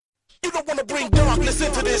You don't wanna bring darkness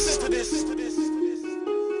into this. You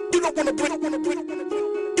don't wanna bring. You don't wanna bring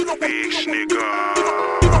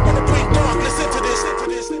darkness into this.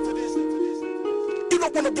 You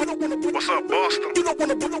don't wanna bring. What's up, Boston? You don't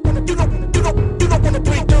wanna bring. You don't wanna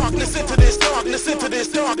bring darkness into this. Darkness into this.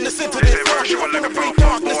 Darkness into this. You don't wanna bring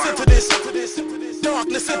darkness into this.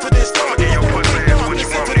 Darkness into this. I'ma get your pussy ass what you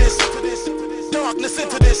want me to. Darkness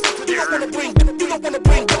into this. You don't wanna bring. You don't wanna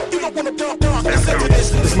bring. You don't wanna darkness into this.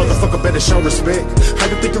 This motherfucker better show respect. How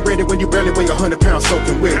you think you're ready when you barely weigh 100 pounds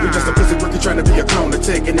soaking wet? We just a pussy rookie trying to be a clone to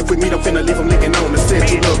tech. And if we meet, I'm finna leave him licking on the set.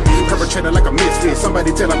 You look perpetrator like a misfit.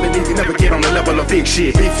 Somebody tell him they need to never get on the level of big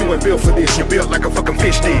shit. Beef, you ain't built for this. You built like a fucking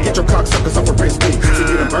fish stick. Get your cocksuckers off a wrist stick. So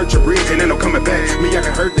you done burnt your bridge and ain't no coming back. Me, I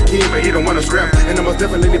can hurt the kid, but he don't wanna scrap. And I'm most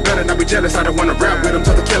definitely better not be jealous. I don't wanna rap with him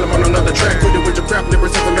till to kill him on another track. Quit it with your crap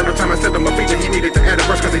lyricism. Every time I send him a feature, he needed to add a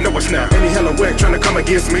verse cause he know it's now. And he hella whack trying to come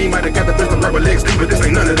against me. Might have got the best of rubber legs deep, but this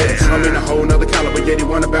ain't none of that. I'm in a whole nother caliber, yeah, they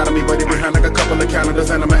wanna battle me, but they behind like a couple of calendars.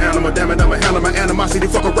 And I'm an animal, damn it, I'ma handle my animosity.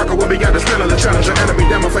 Fuck a rocker with me, got the skill of the challenger. Enemy,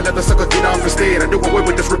 damn, if I let the sucker get off instead. I do away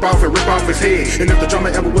with this rip off and rip off his head. And if the drama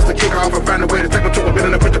ever was to kick off, I find a way to take him to a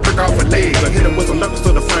building and put the prick off a leg. I hit him with some knuckles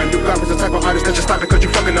to the frame. You garbage, the type of artist that you stop it cause you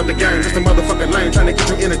fucking up the game. Just a motherfucking lame, trying to get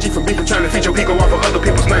your energy from beefing, trying to feed your ego off of other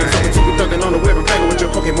people's names. Something to be thugging on the web and playing with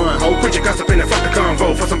your Pokemon. Ho, quit your gossiping and fuck the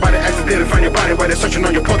convo. For somebody accidentally find your body while they're searching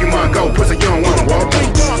on your Pokemon Go. Pussy, you don't wanna walk.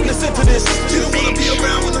 Bring darkness into this. You don't wanna be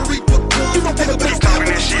around when the reaper comes. You don't wanna be talking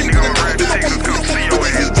that shit, nigga. I'm ready to take a good see your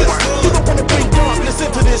ass, boy. You don't wanna bring darkness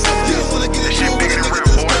into this. You don't wanna get Shit into it bigger with a than nigga real,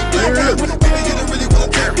 that's boy. straight down. You don't really wanna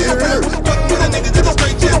talk. You don't wanna fuck with a nigga that's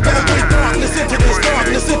straight down. Bring darkness into this.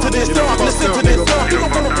 Darkness into this. Darkness into this. You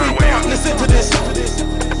don't wanna bring darkness into this.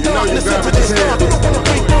 Darkness into this. You don't wanna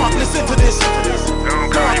bring darkness into this.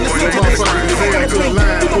 Darkness into this.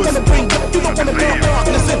 You don't wanna bring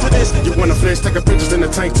darkness into this. You wanna flex, take a pictures in the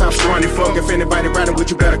tank top, scrawny fuck. If anybody riding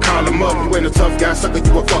with you, better call him up. You ain't a tough guy, sucker,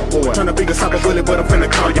 you a fuck boy. Tryna be a soccer bully, but I'm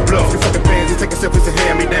finna call you bluff. You fucking fans, you taking selfies and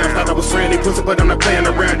hand me down. Thought I was friendly, pussy, but I'm not playing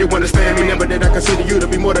around. You understand me, never did I consider you to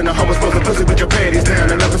be more than a hoe. Supposed to pussy with your panties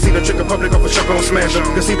down. I never see the trick in public, off a show gon' smash her.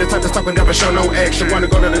 You see the type of stuff and never show no action. Wanna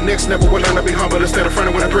go to the next level, we'll learn to be humble instead of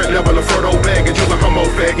fronting with a threat level of Frodo baggage. Use a homo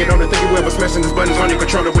faggot. Only thing you ever smashing is buttons on your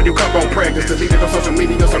controller when you come on practice. Delete it on social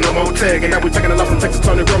media, so no more tagging. Now we taking a lot from Texas,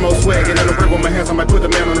 Tony Romo swagging. On the ring with my hands, I might put the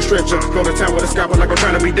man on the stretcher. Go to town with a scalpel like I'm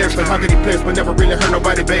trying to be Dexter. How could he piss, but never really hurt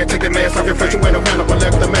nobody bad? Take that mask off your face, you ain't no hand up a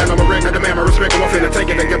left the man. I'm a regular demand, my respect, I'm finna take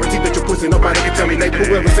it. I guarantee that you pussy, nobody can tell me Nate.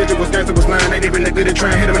 Whoever said you was gangster was lying, ain't even that good at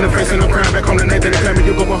trying. Hit him in the face and I'm crying back home to Nate. They claim me,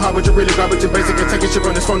 you going hard, but you really garbage, you basic. And taking shit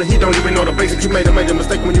from this phone and he don't even know the basics. You made a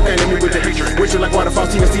mistake when you came to me with the hatred. Wish you like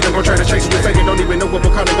waterfalls, TNC, don't go try to chase you. You fake it, don't even know what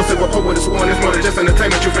we're calling. Go say what poet is sworn, it's more than just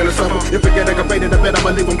entertainment, you finna suffer. If it get aggravated, I bet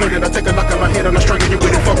I'ma leave them bladed. I take a knock on my head and I'm striking you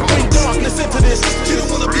with it, fuck em. Bring darkness into this. You don't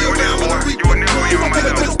wanna be around when the reaper You a nigga, comes. you You a don't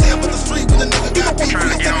wanna nigga. just stand on the street when a nigga got beef. Trying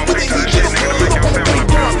to You get on don't pictures wanna of shit, nigga, to make yourself Bring look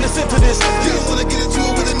good. darkness into this. You don't wanna get into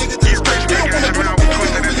it with a nigga that's These straight bitches down. think You it's don't your wanna mouth,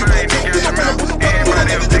 twisted and fade, nigga, it's your mouth.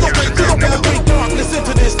 Everybody else think it's your mouth, nigga. Bring darkness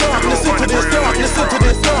into this. Darkness into this. Darkness into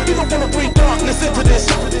this. You don't wanna bring darkness into this.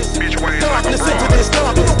 Bitch ways like a Darkness into broad. this. You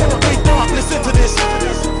don't wanna bring darkness into this.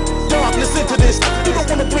 Darkness into this. You don't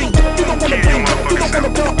wanna bring. You don't wanna bring. You don't wanna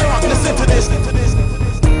bring darkness into this.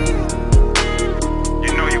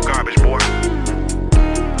 You know you garbage, boy.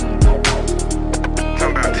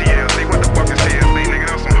 Talking about TLC, what the fuck is TLC, nigga?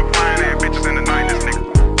 There was some fine ass bitches in the 90s, nigga.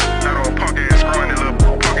 That old punk ass, scrawny little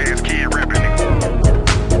punk ass kid rapping, nigga.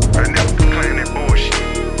 I never been playing that bullshit.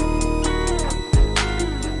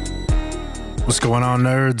 What's going on,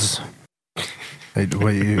 nerds? Hey,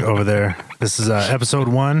 what you over there? This is episode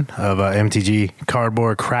 1 of MTG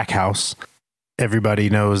Cardboard Crack House. Everybody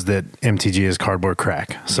knows that MTG is cardboard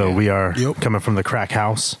crack. So we are coming from the crack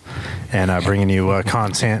house and bringing you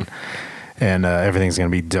content, and everything's going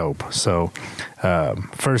to be dope. So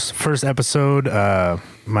first episode,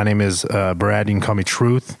 my name is Brad. You can call me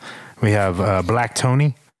Truth. We have Black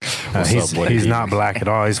Tony. He's not black at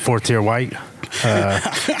all. He's 4th tier white. Hey,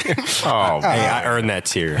 I earned that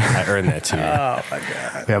tier. Oh my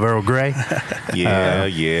god. We have Earl Grey.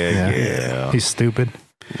 Yeah. He's stupid.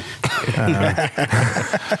 And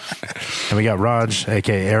we got Raj,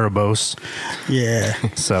 aka Erebos. Yeah.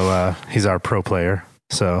 So he's our pro player.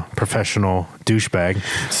 So professional douchebag.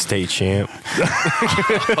 State champ.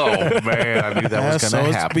 Oh man, I knew that was going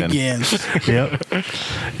to happen. Begins.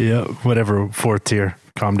 Yep. Whatever, 4th tier.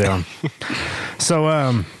 Calm down.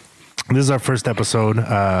 So this is our first episode.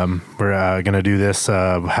 We're going to do this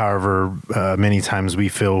however many times we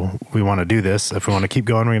feel we want to do this. If we want to keep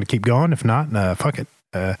going, we're going to keep going. If not, fuck it.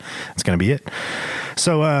 It's going to be it.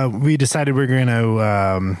 So we decided we're going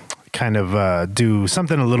to kind of do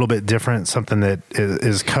something a little bit different, something that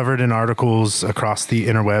is covered in articles across the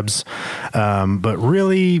interwebs, but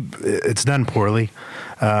really it's done poorly.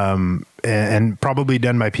 And probably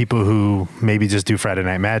done by people who maybe just do Friday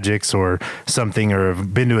Night Magics or something, or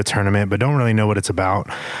have been to a tournament but don't really know what it's about.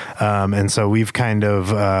 And so we've kind of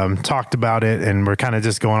talked about it, and we're kind of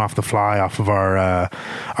just going off the fly, off of our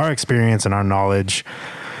experience and our knowledge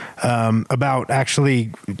about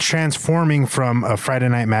actually transforming from a Friday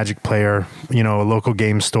Night Magic player, a local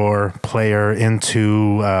game store player,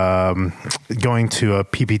 into going to a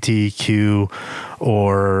PPTQ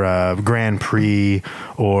or Grand Prix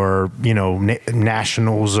or,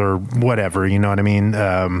 nationals or whatever, you know what I mean?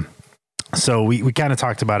 So we kind of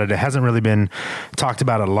talked about it. It hasn't really been talked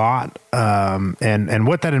about a lot, and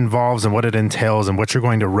what that involves and what it entails and what you're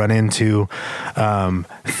going to run into,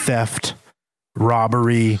 theft,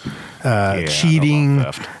 robbery, cheating,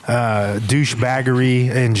 douchebaggery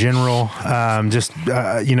in general,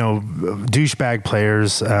 douchebag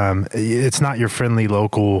players. It's not your friendly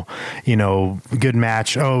local, good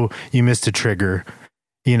match. Oh, you missed a trigger.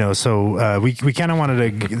 So we kind of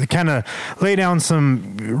wanted to kind of lay down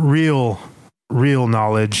some real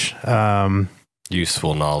knowledge,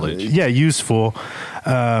 useful knowledge. Yeah, useful,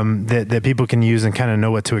 that people can use and kind of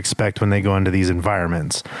know what to expect when they go into these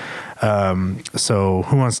environments. So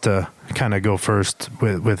who wants to kind of go first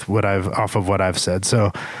with what I've said?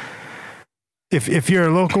 So if you're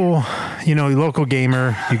a local, local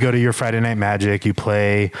gamer, you go to your Friday Night Magic, you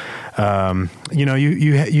play,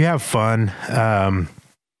 you have fun.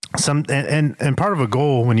 And part of a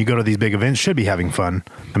goal when you go to these big events should be having fun.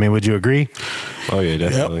 I mean, would you agree? Oh yeah,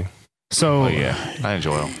 definitely. Yep. So I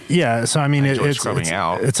enjoy them. Yeah, so I mean, it's scrubbing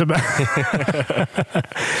out. It's about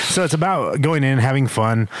so it's about going in, having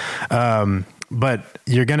fun, but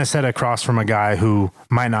you're going to sit across from a guy who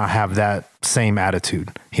might not have that same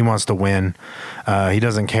attitude. He wants to win. He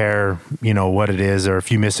doesn't care, what it is, or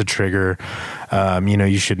if you miss a trigger.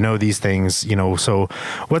 You should know these things. So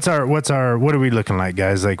what are we looking like,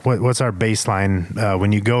 guys? Like what's our baseline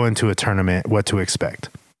when you go into a tournament? What to expect?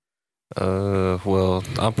 Well,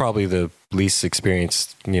 I'm probably the least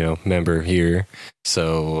experienced, member here.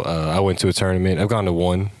 So, I went to a tournament. I've gone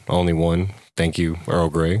to only one. Thank you, Earl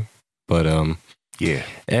Grey. But,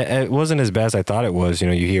 it wasn't as bad as I thought it was.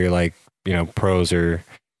 You hear like, pros are,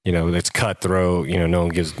 it's cutthroat, no one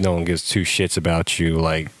gives two shits about you.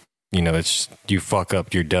 Like, it's, you fuck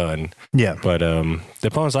up, you're done. Yeah. But, the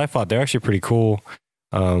opponents I fought, they're actually pretty cool.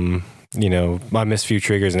 I missed a few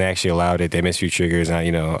triggers and they actually allowed it. They missed a few triggers and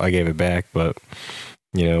I gave it back, but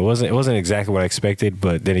it wasn't exactly what I expected.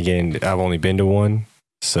 But then again, I've only been to one.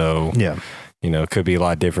 So, it could be a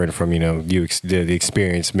lot different from, the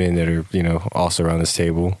experienced men that are, also around this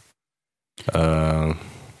table.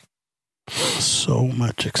 So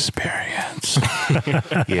much experience.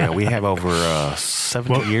 Yeah, we have over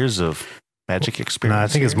 70 years of Magic experience. No, I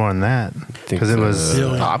think it's more than that, because it was it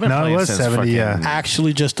was 70.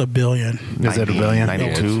 Actually, just $1 billion. Is it $1 billion?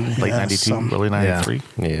 92, late 92, early 93.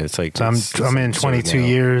 Yeah, it's like so. I'm in 22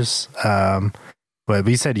 years. But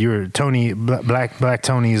we said you were Tony Black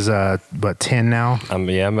Tony's 10 now.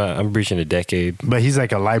 I'm breaching a decade. But he's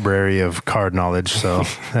like a library of card knowledge, so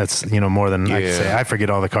that's more than I can say. I forget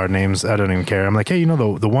all the card names. I don't even care. I'm like, hey,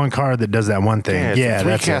 the one card that does that one thing. Yeah,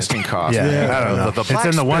 that's casting cost. Yeah, I don't know. The it's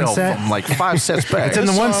in the one set from like 5 sets back. It's in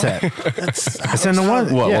the one set. It's in the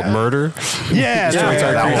one. What murder? Yeah,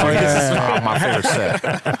 that's my favorite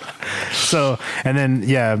set. So and then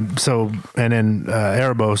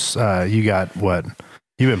Erebos, you got what?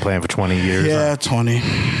 You've been playing for 20 years. Yeah, 20.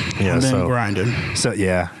 Yeah, I've been grinding. So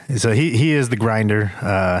he is the grinder.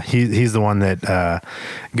 He's the one that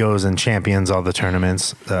goes and champions all the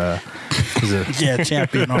tournaments.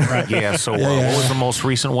 Champion. All right. Yeah. So what was the most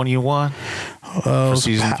recent one you won? For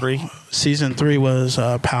season 3. Season 3 was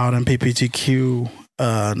Paladin PPTQ.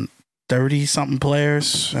 30 something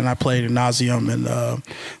players, and I played Nauseam in the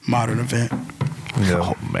modern event.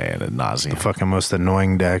 Oh man, Ad Nauseam. The fucking most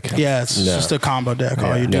annoying deck. Yeah, it's just a combo deck.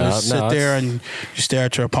 All you do is sit there and you stare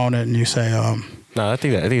at your opponent and you say, No, I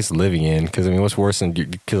think it's living in, because what's worse than,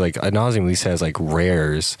 because like Ad Nauseam at least has like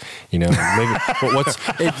rares, but I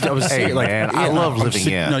love living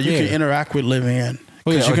in. No, you can interact with living in.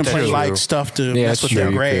 Because you can play light stuff to mess with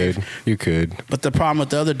their grave. You could. But the problem with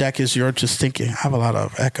the other deck is you're just thinking, I have a lot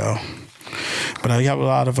of echo. But you have a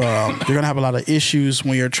lot of you're gonna have a lot of issues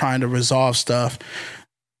when you're trying to resolve stuff,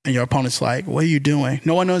 and your opponent's like, "What are you doing?"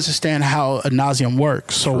 No one understands how Ad Nauseam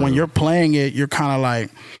works. So when you're playing it, you're kind of like,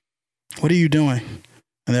 "What are you doing?"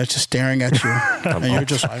 And they're just staring at you, and you're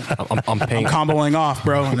just like, "I'm comboing off,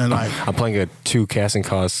 bro." And then like, I'm playing a 2 casting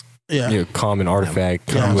cost common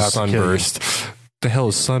artifact. Yeah. Sunburst. The hell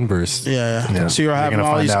is Sunburst? Yeah. So you're having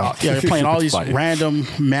all these, you're playing all these random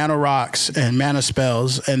mana rocks and mana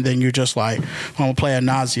spells, and then you're just like, I'm gonna play Ad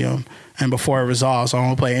Nauseam, and before it resolves, I'm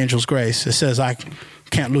gonna play Angel's Grace. It says I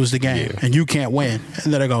can't lose the game, and you can't win.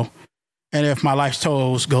 And then I go, and if my life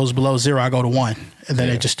total goes below 0, I go to 1, and then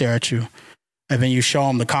they just stare at you. And then you show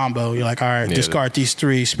them the combo. You're like, all right, discard these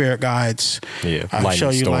 3 spirit guides. I'll show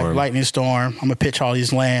you like Lightning Storm. I'm going to pitch all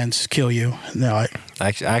these lands, kill you. And they're like,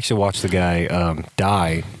 I actually watched the guy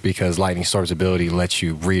die because Lightning Storm's ability lets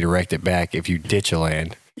you redirect it back if you ditch a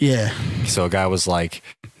land. Yeah. So a guy was like,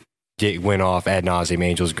 went off Ad Nauseam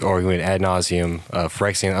Angels, or he went Ad Nauseam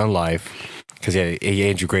Phyrexian Unlife because he had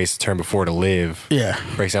Angel Grace the turn before to live. Yeah.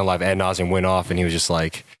 Phyrexian Unlife, Ad Nauseam went off, and he was just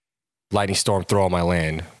like, Lightning Storm, throw all my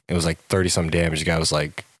land. It was like 30 some damage. The guy was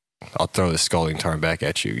like, I'll throw the Scalding Tarn back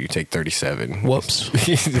at you. You take 37. Whoops.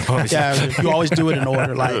 Yeah, you always do it in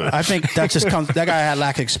order. Like, I think that just comes, that guy had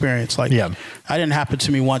lack of experience. Like, I didn't happen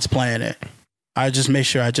to me once playing it. I just make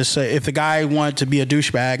sure I just say, if the guy wanted to be a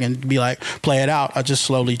douchebag and be like, play it out, I just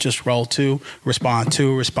slowly just roll 2, respond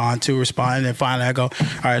 2, respond 2, respond. And then finally I go, all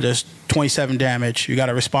right, there's 27 damage. You got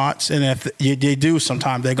a response? And if they do,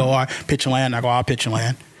 sometimes they go, all right, pitch a land. I go, I'll pitch a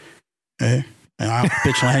land. Okay. I'll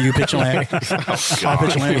pitch land, you pitch land. I'll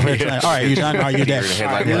pitch land, you pitch land. All right, you done? All right, you're dead.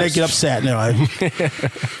 Right, then they get upset. And they're like,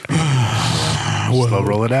 slow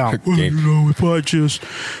roll it out. Well, you know, if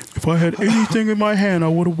I had anything in my hand, I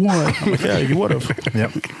would have won. I'm like, yeah, you would have.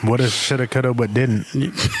 Yep. Woulda, shoulda, coulda, but didn't.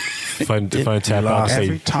 If I tap out,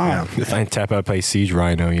 every time. If I tap out, play Siege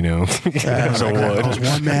Rhino, you know. I was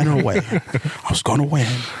 1 mana away. I was going to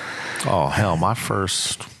win. Oh, hell, my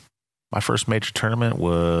first major tournament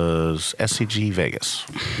was SCG Vegas.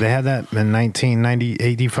 They had that in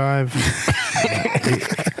 1985.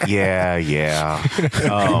 Yeah.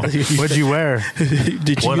 What'd you wear?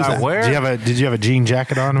 Did you wear? Did you have a jean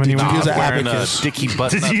jacket on when you went? you use an wearing abacus? a dicky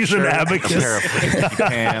button. Did you use an abacus? A pair of dicky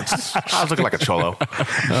pants. I was looking like a cholo.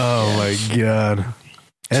 Oh my god.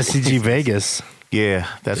 SCG Vegas. Yeah,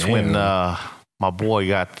 that's when my boy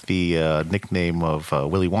got the nickname of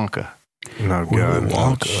Willy Wonka. Oh god.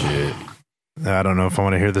 Wonka. Shit. I don't know if I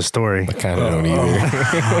want to hear the story. I kind of don't either.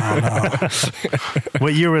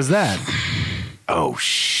 What year was that? Oh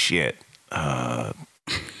shit.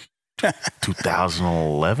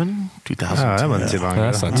 2011, 2010. Oh, that wasn't too long ago.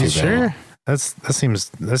 That's not too bad. Sure. That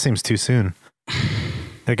seems too soon.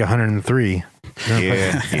 Like 103.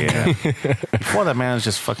 Yeah. Before that, man was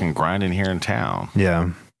just fucking grinding here in town.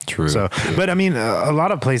 Yeah. True. So, but I mean, a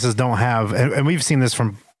lot of places don't have, and we've seen this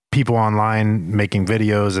from people online making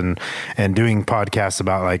videos and doing podcasts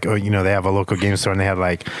about like, oh, you know, they have a local game store and they have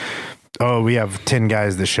like, oh, we have 10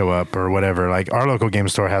 guys that show up or whatever. Like our local game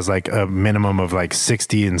store has like a minimum of like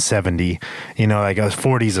 60 and 70, you know, like a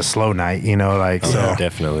 40 is a slow night, you know, like, so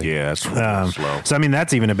definitely. Yeah, it's slow. So, I mean,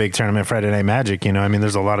 that's even a big tournament, Friday Night Magic, you know, I mean,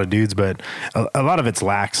 there's a lot of dudes, but a lot of it's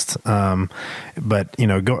laxed. But you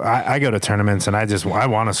know, I go to tournaments and I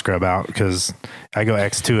want to scrub out because I go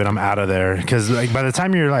X2 and I'm out of there. Cause like by the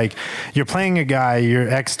time you're playing a guy, you're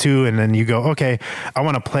X2 and then you go, okay, I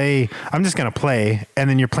want to play, I'm just going to play. And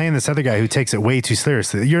then you're playing this other guy who takes it way too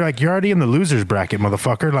seriously. You're already in the losers bracket,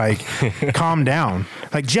 motherfucker. Like, calm down.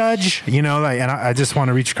 Like, judge, you know, like, and I just want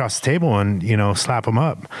to reach across the table and, you know, slap them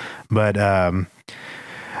up. But,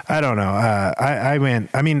 I don't know. I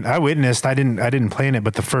witnessed, I didn't play in it,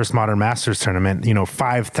 but the first Modern Masters tournament, you know,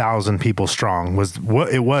 5,000 people strong was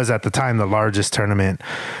what it was at the time, the largest tournament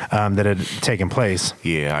that had taken place.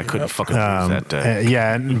 Yeah, I couldn't fucking lose that day.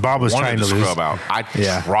 Yeah, and Bob was trying to lose. Scrub out. I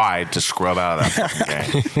tried to scrub out of that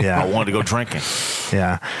fucking game. Yeah. I wanted to go drinking.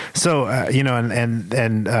 Yeah. So, you know,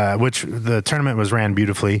 and which the tournament was ran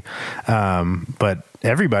beautifully. But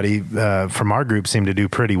everybody from our group seemed to do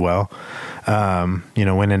pretty well. You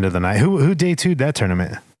know, went into the night. Who day two'd that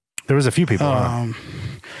tournament? There was a few people.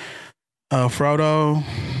 Frodo,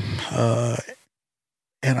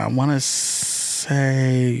 and I want to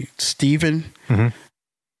say Steven. Mm-hmm.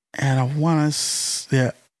 And I want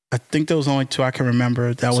to, I think there was only 2 I can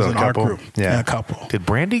remember. That was in our group. Yeah, a couple. Did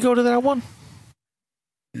Brandy go to that one?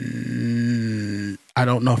 I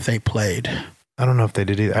don't know if they played. I don't know if they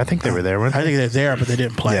did either. I think they were there, weren't they? I think they're there, but they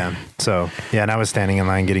didn't play. Yeah. So, yeah, and I was standing in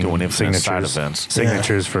line getting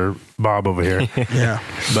signatures for Bob over here. Yeah.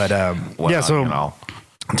 But, so... You know.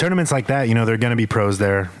 Tournaments like that, you know, they're going to be pros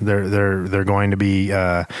there. They're going to be,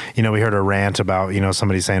 you know, we heard a rant about, you know,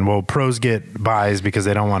 somebody saying, well, pros get buys because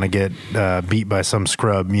they don't want to get beat by some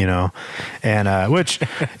scrub, you know, and which,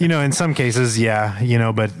 you know, in some cases, yeah, you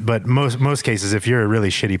know, but most cases, if you're a really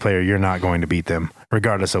shitty player, you're not going to beat them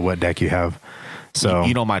regardless of what deck you have. So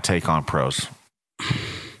you know my take on pros.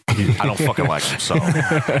 I don't fucking like them. So,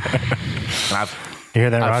 and You hear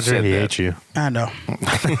that, I've Roger? said He that. hates you. I know.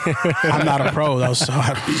 I'm not a pro though, so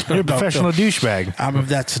You're a professional douchebag.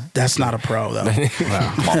 That's not a pro though.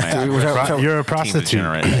 come on, man. You're a Team prostitute.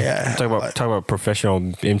 degenerate. Yeah. Talk about professional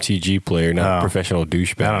MTG player, not professional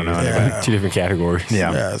douchebag. I don't know anybody. Two different categories.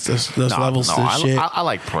 Yeah. Yeah, there's levels to I, shit. I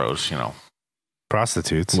like pros, you know.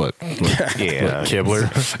 Prostitutes. What? Yeah. Kibler?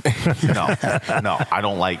 No, I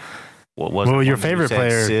don't like. What was Well, it? your One you favorite said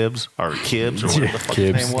player- Sibs or Kibbs or whatever the fuck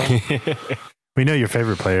his Kibbs. name was. We know your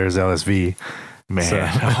favorite player is LSV. Man, So- all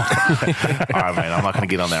right, man. I'm not going to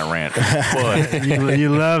get on that rant. But you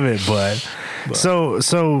love it, but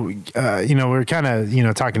so you know, we're kind of, you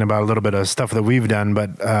know, talking about a little bit of stuff that we've done, but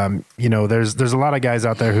you know, there's a lot of guys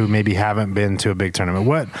out there who maybe haven't been to a big tournament.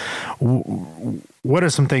 What are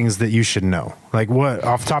some things that you should know? Like, what,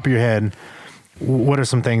 off the top of your head, what are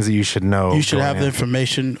some things that you should know? You should going have the in?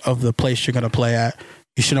 information of the place you're going to play at.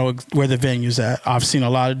 You should know where the venue's at. I've seen a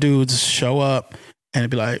lot of dudes show up and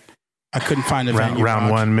it'd be like, I couldn't find the venue. round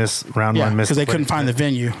Roger. one miss Because they couldn't find the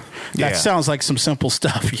venue. Yeah. That sounds like some simple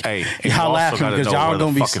stuff. hey, and y'all you also laughing got to because know y'all where the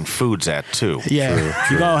gonna be fucking food's at too. yeah.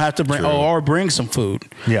 You're gonna have to bring or bring some food.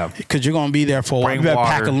 Yeah. Because you're gonna be there for a while. Bring You better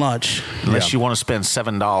pack water. a lunch. Unless you want to spend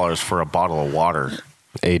 $7 for a bottle of water.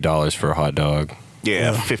 $8 for a hot dog.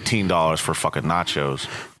 Yeah, $15 for fucking nachos.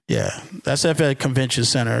 Yeah, that's if at a convention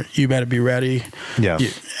center. You better be ready. Yeah.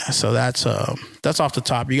 So that's off the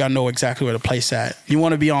top. You gotta know exactly where the place at. You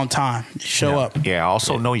want to be on time. You show up. Yeah,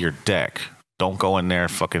 also know your deck. Don't go in there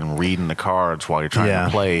fucking reading the cards while you're trying Yeah.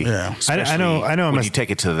 to play. Yeah. Especially I know when I'm you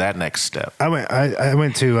take it to that next step. I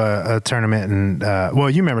went to a tournament and well,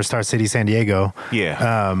 you remember Star City San Diego.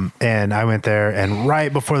 Yeah. And I went there, and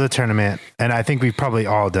right before the tournament, and I think we've probably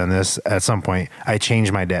all done this at some point, I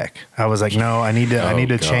changed my deck. I was like, no, I need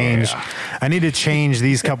to change. yeah. I need to change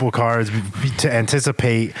these couple cards to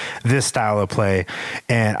anticipate this style of play,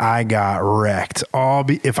 and I got wrecked.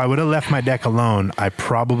 If I would have left my deck alone, I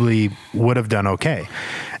probably would have done okay.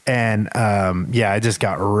 And I just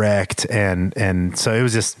got wrecked, and so it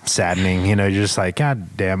was just saddening. You know, you're just like,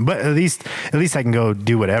 God damn. But at least I can go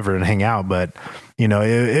do whatever and hang out. But you know,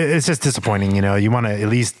 it's just disappointing. You know, you want to at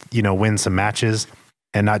least, you know, win some matches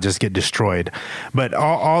and not just get destroyed. But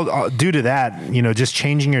all due to that, you know, just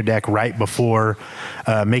changing your deck right before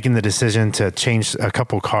making the decision to change a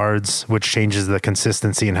couple cards, which changes the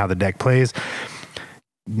consistency and how the deck plays.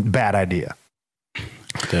 Bad idea.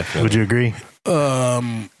 Definitely. Would you agree?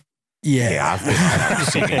 Yeah. I've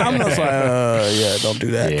seen it. I'm just like, don't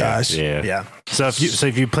do that, guys. Yeah. Yeah. So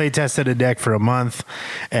if you play tested a deck for a month,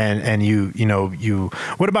 and you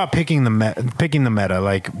what about picking the meta?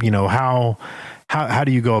 Like, you know, how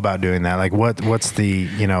do you go about doing that? Like, what's the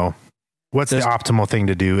optimal thing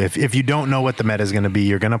to do if you don't know what the meta is going to be?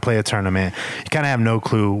 You're going to play a tournament. You kind of have no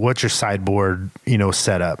clue. What's your sideboard, you know,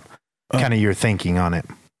 setup? Kind of your thinking on it.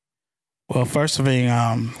 Well, first thing,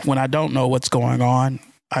 when I don't know what's going on,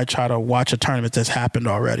 I try to watch a tournament that's happened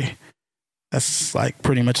already. That's like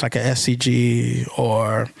pretty much like a SCG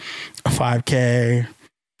or a 5K,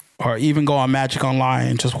 or even go on Magic Online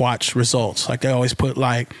and just watch results. Like they always put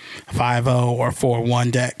like 5-0 or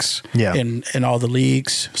 4-1 decks in all the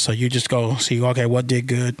leagues. So you just go see, okay, what did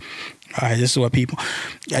good? All right, this is what people.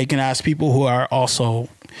 You can ask people who are also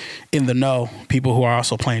in the know, people who are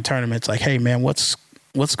also playing tournaments. Like, hey man, what's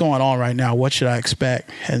going on right now? What should I expect?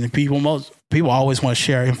 And the people always want to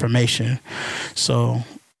share information, so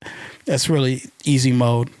that's really easy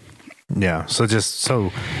mode. Yeah.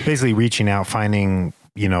 So basically reaching out, finding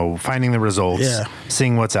the results,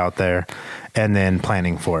 seeing what's out there, and then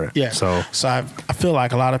planning for it. Yeah. So I feel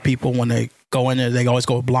like a lot of people, when they go in there, they always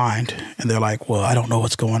go blind, and they're like, well, I don't know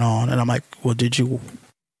what's going on. And I'm like, well, did you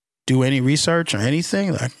do any research or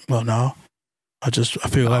anything? Like, well, no. I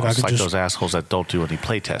feel like I It's could like just those assholes that don't do any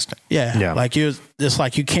play testing. yeah. Like it's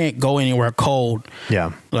like you can't go anywhere cold.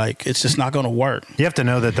 Yeah. Like it's just not going to work. You have to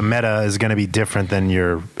know that the meta is going to be different than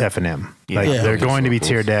your F&M. Like they're going to be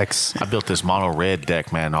tier decks. I built this mono red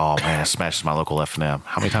deck, man. Oh man, it smashes my local F&M.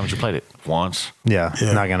 How many times you played it? Once. Yeah.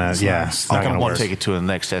 Not gonna. It's not I'm gonna want work. to take it to the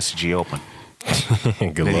next SCG Open.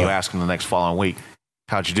 Good Then you luck. ask them the next following week,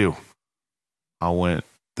 how'd you do? I went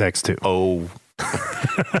X2. O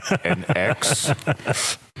and X.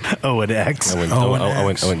 O and X. I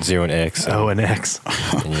went 0 and X. O and X.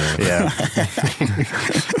 Yeah.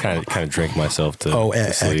 kind of drank myself to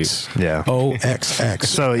sleep. OX. Yeah.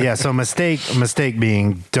 OXX. So mistake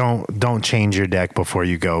being don't change your deck before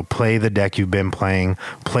you go. Play the deck you've been playing,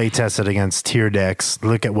 play test it against tier decks,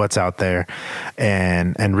 look at what's out there,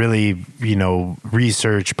 and really, you know,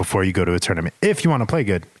 research before you go to a tournament. If you want to play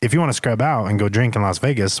good. If you want to scrub out and go drink in Las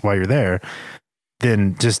Vegas while you're there,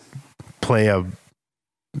 then just play a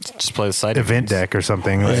Just play the side event deck or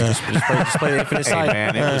something. Like, Yeah. Just play the infinite Hey, side.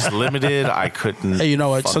 man, it was limited. I couldn't. Hey, you know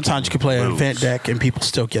what? fucking Sometimes you can play an lose. event deck and people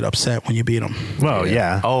still get upset when you beat them. well,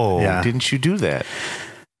 yeah. Oh, yeah. didn't you do that?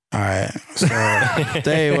 All right. So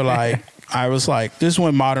they were like, I was like, this is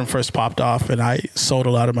when Modern first popped off, and I sold a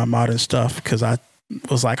lot of my Modern stuff because I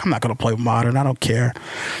was like, I'm not going to play Modern. I don't care.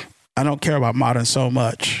 I don't care about Modern so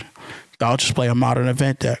much. I'll just play a Modern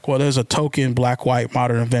event deck. Well, there's a token black-white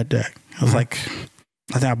Modern event deck. I was like,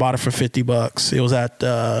 I think I bought it for $50. It was at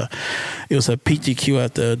it was a PTQ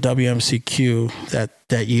at the WMCQ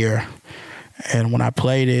that year, and when I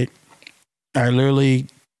played it, I literally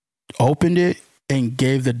opened it and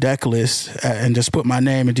gave the deck list and just put my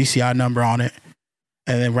name and DCI number on it.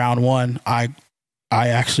 And then round one, I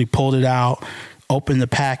actually pulled it out, opened the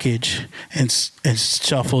package, and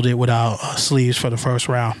shuffled it without sleeves for the first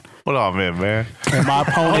round. Hold on, man. And my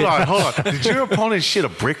opponent, Hold on. Did your opponent shit a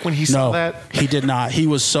brick when he saw no, that? he did not. He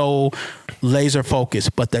was so laser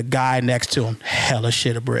focused, but the guy next to him, hella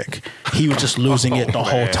shit a brick. He was just losing it the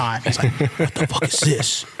whole time. He's like, what the fuck is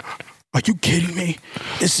this? Are you kidding me?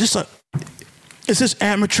 Is this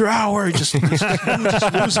amateur hour? He was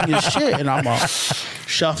just losing his shit, and I'm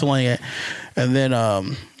shuffling it. And then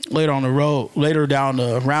later down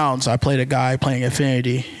the rounds, I played a guy playing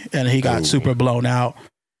Infinity, and he got super blown out.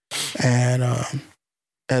 And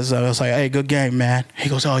as I was like, hey, good game, man. He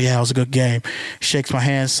goes, oh, yeah, it was a good game. Shakes my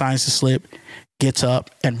hand, signs the slip, gets up,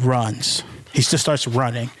 and runs. He just starts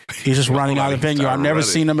running. He's just running out of the venue. I've never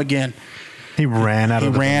seen him again. He ran out He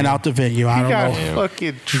of the ran out the venue. I He don't got know.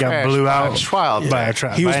 fucking He got trashed blew by out a trial by a deck.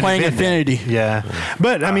 trap. He was playing Infinity. Yeah,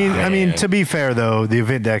 but I mean, to be fair though, the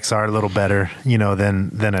event decks are a little better,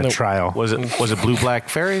 than a trial. Was it blue black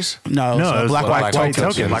fairies? No, No, so it was black, white tokens.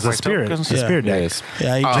 tokens. Black, The white spirit, tokens? the Yeah. spirit deck. Yes.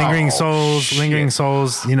 Yeah, he, Lingering shit.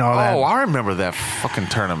 souls, all that. Oh, I remember that fucking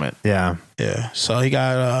tournament. Yeah. yeah. So he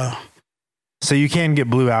got So you can get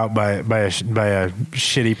blew out by a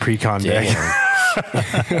shitty pre-con deck. Damn.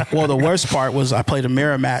 well, the worst part was I played a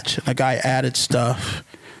mirror match, and a guy added stuff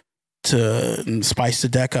to spice the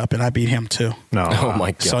deck up, and I beat him too. No. Oh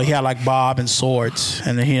my god. So he had like Bob and swords,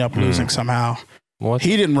 and then he ended up losing somehow. What?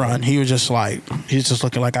 He didn't run. He was just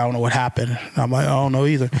looking like, I don't know what happened. And I'm like, I don't know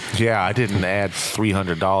either. Yeah, I didn't add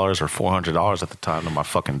 $300 or $400 at the time to my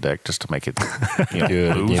fucking deck just to make it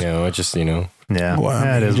Good. lose. It just Yeah. Well, I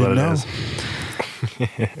Yeah, it mean, is you what know.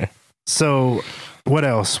 it is. So what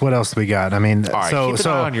else? What else do we got? I mean, All right, keep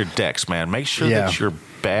an eye on your decks, man. Make sure Yeah. that your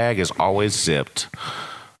bag is always zipped.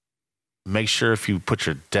 Make sure if you put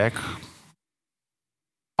your deck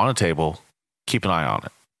on a table, keep an eye on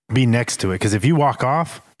it. be next to it, because if you walk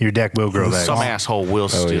off, your deck will grow legs. Some asshole will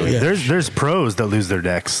steal yeah. it. There's pros that lose their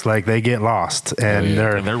decks, like they get lost, and And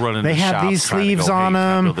they're running. they the have shops these trying to sleeves go, on hey, can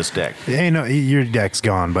I them. build this deck. Hey, no, your deck's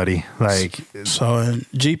gone, buddy. Like, So in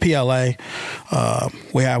GPLA,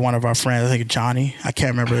 we had one of our friends, I think Johnny. I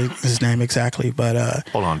can't remember his name exactly, but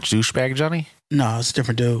Hold on, douchebag Johnny. no, it's a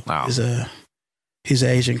different dude. Oh. He's an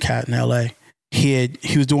Asian cat in LA. He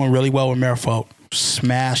was doing really well with Merfolk,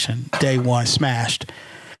 smashing day one, smashed.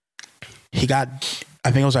 He got,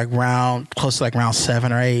 I think it was like close to like round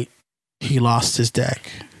 7 or 8. He lost his deck.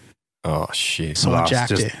 Oh shit. Someone Lost, jacked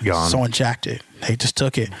just it. gone. Someone jacked it. They just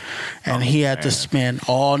took it, and he had to spend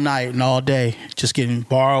all night and all day just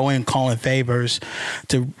borrowing, calling favors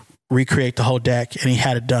to recreate the whole deck, and he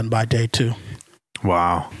had it done by day 2.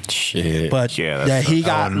 wow. Shit. But Yeah, that he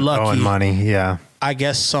got lucky. Owing money, yeah. I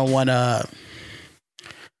guess someone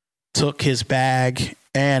took his bag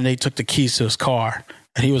and they took the keys to his car.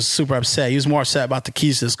 And he was super upset. He was more upset about the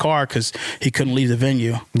keys to his car because he couldn't leave the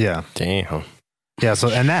venue. Yeah. Damn. Yeah, so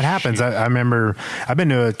and that happens. I remember I've been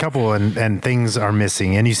to a couple and things are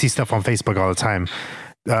missing, and you see stuff on Facebook all the time.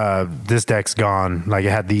 This deck's gone. Like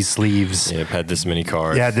it had these sleeves. Yeah, I've had this many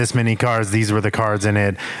cards. Yeah, this many cards. These were the cards in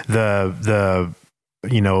it. The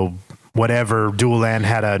whatever dual land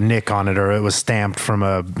had a nick on it, or it was stamped from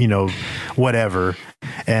a whatever,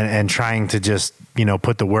 and trying to just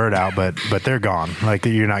put the word out, but they're gone. Like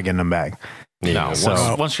you're not getting them back. Yeah,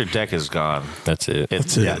 No, once your deck is gone, that's it.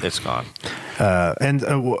 it's gone. And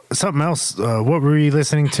something else. What were you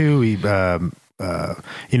listening to? We,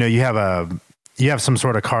 you have some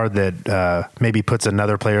sort of card that maybe puts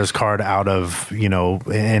another player's card out of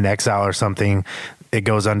in exile or something. It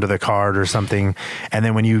goes under the card or something, and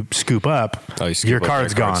then when you scoop up, You scoop your up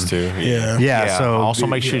card's their gone. cards too. Yeah. So also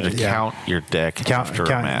make sure to yeah. count your deck after a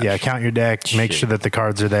match. Yeah, count your deck. Make Shit. sure that the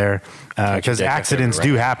cards are there, because deck after accidents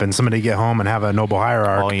every do round. happen. Somebody get home and have a noble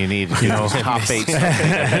hierarch. All you need is top 8 something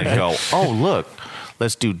and then go, oh, look,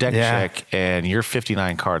 let's do deck Yeah. check, and you're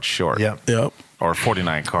 59 cards short. Yep. Yep. or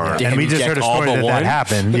 49 card. Damn, and we you just heard a jacked all story but that one?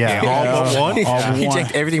 happened. Yeah. All but one. He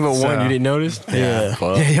checked everything but one. You didn't notice? Yeah.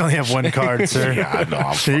 Fuck. Yeah, you only have one card, sir. Yeah, I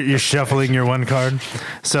know. You're shuffling your one card.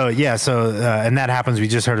 So and that happens. We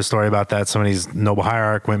just heard a story about that. Somebody's noble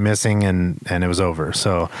hierarch went missing, and it was over.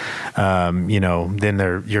 So,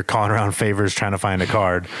 then you're calling around favors trying to find a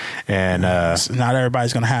card, and Not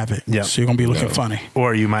everybody's gonna have it. Yep. So you're gonna be looking funny.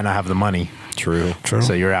 or you might not have the money. True.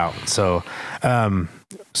 So you're out. So,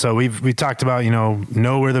 so we talked about,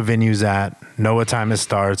 know where the venue's at, know what time it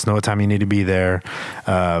starts, know what time you need to be there,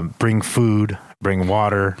 bring food, bring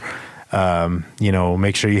water,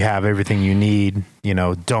 make sure you have everything you need,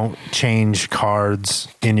 don't change cards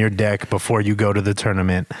in your deck before you go to the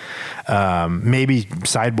tournament. Maybe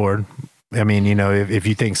sideboard. I mean, if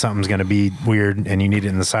you think something's going to be weird and you need it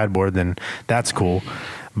in the sideboard, then that's cool.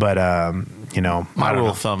 But, My rule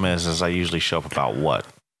of thumb is I usually show up about what?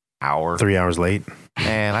 Hour? 3 hours late.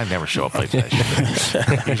 And I never show up late to that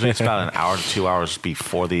shit. Usually it's about an hour to 2 hours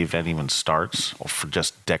before the event even starts, or for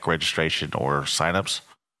just deck registration or signups.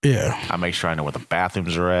 Yeah. I make sure I know where the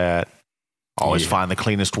bathrooms are at. Always find the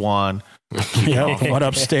cleanest one. What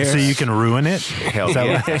upstairs? So you can ruin it. Hell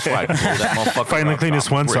yeah. That's right. Pull that motherfucker Find the up, cleanest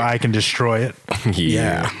drop one the so brick. I can destroy it.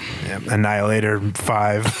 Yeah. Annihilator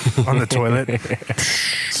 5 on the toilet.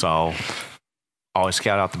 So always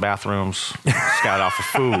scout out the bathrooms, scout out for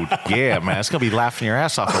food. Yeah, man. It's going to be laughing your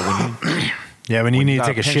ass off. But when you need to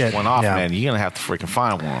gotta take a pinch shit. one off, yeah. man, you're going to have to freaking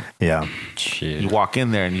find one. Yeah. Shit. You walk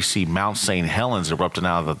in there and you see Mount St. Helens erupting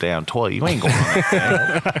out of the damn toilet. You ain't going on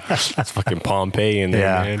that thing. That's fucking Pompeii in there,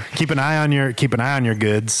 Yeah. man. Keep an eye on your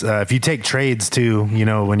goods. If you take trades too,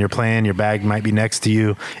 when you're playing, your bag might be next to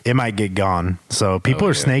you. It might get gone. So people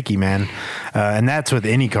are snaky, man. And that's with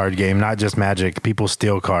any card game, not just Magic. People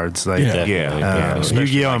steal cards. Like Yeah. Especially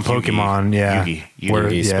Yu-Gi-Oh and like Pokemon. Yeah.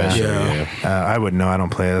 Yugi especially. I wouldn't know. I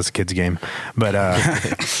don't play. That's a kid's game. But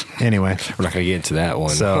anyway, We're not gonna get into that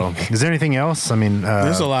one. so is there anything else? I mean,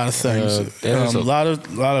 There's a lot of things. there's A lot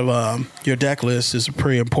of your deck list is a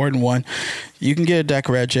pretty important one. You can get a deck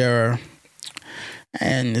reg error,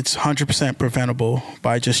 and it's 100% preventable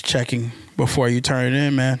by just checking before you turn it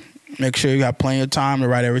in, man. Make sure you got plenty of time to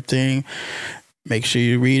write everything. Make sure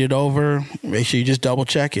you read it over. Make sure you just double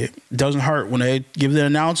check it. It doesn't hurt when they give the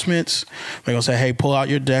announcements. They're gonna say, "Hey, pull out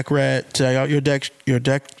your deck take out your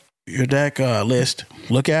deck list.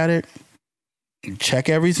 Look at it. Check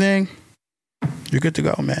everything. You're good to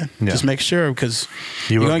go, man. Yeah. Just make sure, because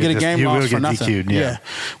you you're will gonna get a game you will loss get for nothing. DQ'd, yeah.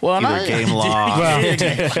 Well, Either not game loss.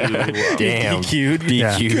 damn. DQ'd.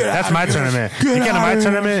 Yeah. That's my tournament. You get in my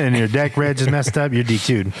tournament and your deck reg is messed up, you're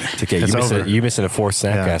DQ'd. It's okay. It's You over. missing a fourth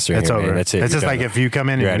Snapcaster. It's here, over. Man. That's it. It's just You're like done. if you come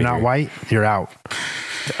in and You're you're outta not here. white, you're out.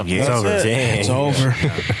 Yeah. It's over. Dang. It's over.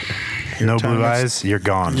 No blue tournament's- eyes, you're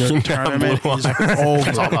gone. Your tournament is It's all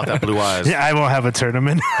over. about that blue eyes, Yeah, I won't have a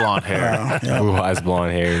tournament. blonde hair. Blue eyes,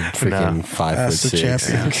 blonde hair, freaking 5'6". That's the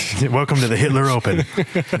champion. Welcome to the Hitler Open.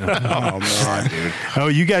 Oh man, dude. Oh,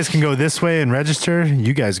 you guys can go this way and register.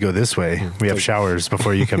 You guys go this way. We have showers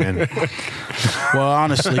before you come in. Well,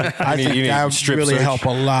 honestly, I mean, think you mean that would strip really search? help a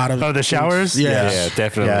lot of. Oh, the showers? Yeah. Yeah,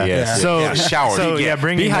 definitely. Yeah. Yes. So Yeah, shower. So Yeah. yeah,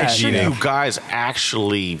 bring Be that. hygienic. You guys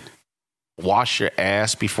actually wash your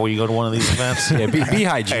ass before you go to one of these events? Yeah, be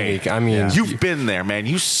hygienic. I mean, You've been there, man.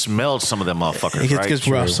 You smelled some of them motherfuckers, It right? gets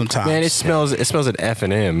rough sometimes. man, it smells at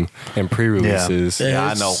F&M and pre-releases. Yeah. Yeah,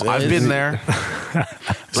 I know. I've been there.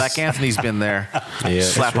 Black Anthony's been there. Yeah.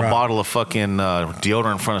 Slap a rough. bottle of fucking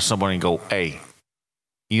deodorant in front of somebody and go, "Hey,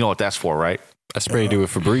 you know what that's for, right?" I sprayed it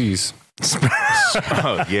with Febreze.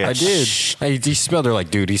 Oh yeah, I did. Hey, he smelled. They're like,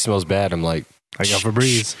 dude, he smells bad. I'm like, I got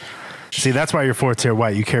Febreze. See, that's why you're 4-tier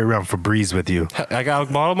white. You carry around Febreze with you. I got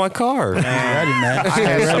a bottle in my car. ready, man. I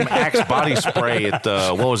had some Axe body spray at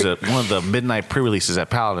what was it? One of the midnight pre-releases at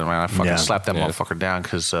Paladin, man. I fucking Yeah. slapped that Yeah. motherfucker down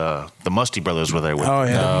because the Musty brothers were there with Oh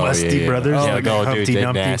me. yeah. Musty Brothers. Yeah, Oh, like, oh, dude, Humpty they're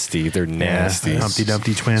Dumpty. nasty. They're Yeah, nasty. Humpty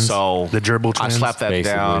Dumpty twins. So the gerbil I twins. slapped that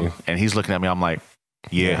basically. down, and he's looking at me. I'm like,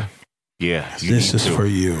 yeah. You This need is to. for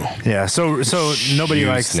you. Yeah, so nobody Shoes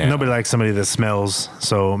likes now. somebody that smells.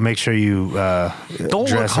 So make sure you Don't look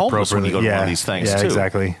dress homeless when you appropriately. go to yeah, one of these things, yeah, too.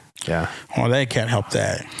 exactly. Yeah, Well, they can't help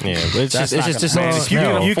that. Yeah, but it's That's just not just gonna all happen. If you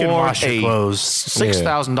smell. can you can afford wash your a clothes.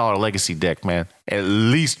 $6,000 legacy deck, man, at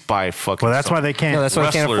least buy fucking. Well, that's some- why they can't. No, that's why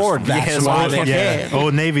I can't Wrestlers afford. from- Yeah, That's that's why why they they can't.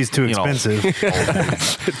 Old Navy's too You know. expensive.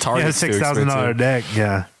 Yeah, Target's too $6,000 expensive. deck.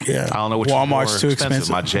 Yeah, Yeah. I don't know which Walmart's is too more expensive.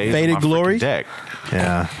 My J's or Faded my Glory. freaking deck.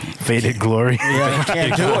 yeah. Faded Glory. Yeah, you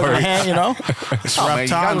can't do it, man. You know, it's Oh, rough man, you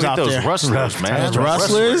gotta times get out those there. rustlers, man. Those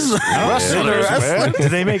rustlers. Rustlers, Do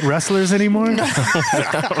they make wrestlers anymore?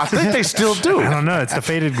 I think they still do. I don't know. It's the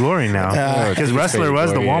Faded Glory now. Because it's Wrestler Faded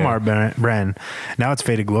was the Glory, Walmart brand. Now it's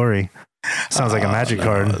Faded Glory. Sounds like a magic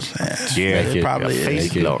card. Yeah, It probably yeah, face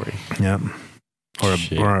is. glory. Yep. Or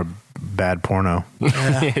Shit. a bad porno.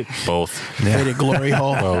 Both. Faded glory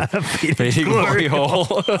hole. Well, faded glory hole.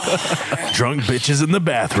 Drunk bitches in the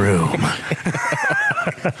bathroom.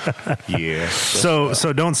 Yeah.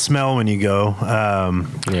 So don't smell when you go.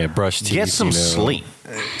 Yeah, brush teeth. Get some you know. sleep.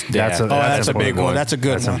 That's That's a big important. one. That's a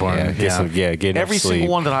good That's one. important. Get enough Every sleep. single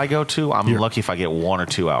one that I go to, I'm lucky if I get 1 or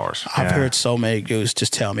 2 hours. I've heard so many dudes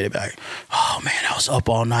just tell me, they're like, oh man, I was up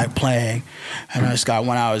all night playing and I just got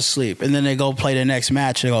 1 hour's sleep. And then they go play the next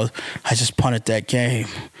match and they go, I just punted that game.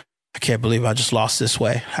 I can't believe I just lost this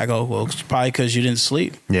way. I go, well, it's probably because you didn't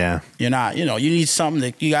sleep. Yeah. You're not, you need something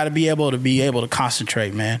that you got to be able to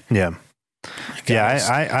concentrate, man. Yeah.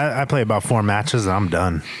 Yeah, I play about 4 matches and I'm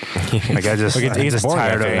done. Like I'm just boring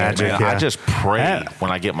tired of after magic. Man, Yeah. I just pray I- when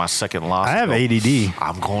I get my second loss. I have go, ADD.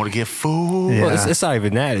 I'm going to get food. Yeah. Well, it's not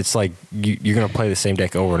even that. It's like you're going to play the same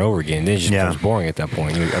deck over and over again. Then it just Yeah. becomes boring at that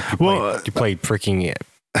point. You played freaking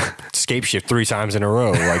Escape Shift 3 times in a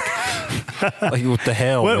row. Like what the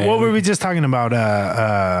hell? What were we just talking about?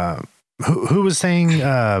 Who was saying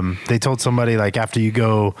they told somebody like after you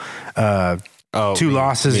go 2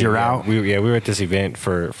 losses, you're out? We were at this event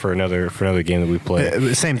for another game that we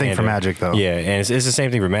played. Same thing And, for Magic though. Yeah, and it's the same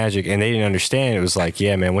thing for Magic, and they didn't understand. It was like,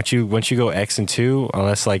 yeah, man, once you go X and 2,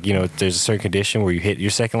 unless like there's a certain condition where you hit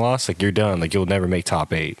your second loss, like you're done. Like you'll never make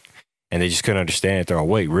top 8. And they just couldn't understand it. They're all,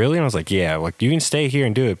 wait, really? And I was like, yeah, like you can stay here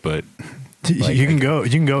and do it, but you can go. You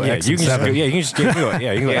can go. yeah, X you and can just 7. go, yeah, you can just get go.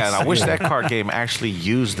 Yeah, you can go Yeah, X and I and wish 7. that card game actually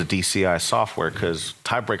used the DCI software because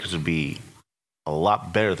tiebreakers would be a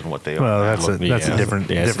lot better than what they are. Well, now. that's a Yeah. different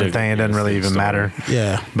Yeah, it's different thing. It doesn't different. really It's even a matter.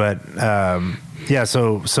 Yeah. But yeah.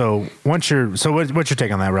 So once you're what's your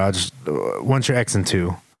take on that, Raj? Once you're X and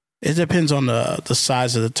 2. It depends on the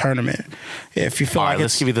size of the tournament. If you feel All like right,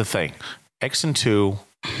 let's it's give you the thing. X and 2,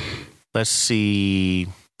 let's see,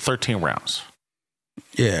 13 rounds.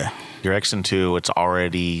 yeah. Your X and 2, it's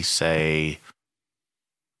already, say,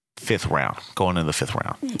 5th round, going into the 5th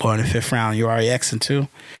round. Going to 5th round, you're already X and 2,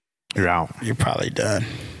 You're out. you're probably done.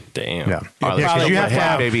 Damn. Yeah. All right, let's Yeah, 'cause go you have to ahead,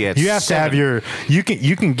 have baby, at you have to have 7. your you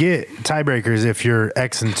can get tiebreakers if you're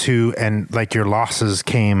X and 2 and like your losses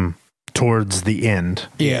came towards the end.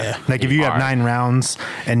 Yeah. Like if you have All right. 9 rounds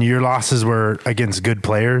and your losses were against good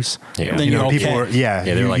players, Yeah. Then you're people okay. are, Yeah,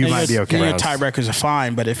 they're you, like- you Then might be okay. Your Rounds. tiebreakers are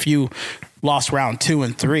fine, but if you lost round 2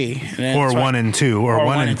 and 3, and then Or it's 1 and 2 or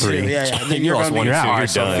 1 and 3. 2, yeah, then You you're lost going to 1 be and out. 2, All you're right,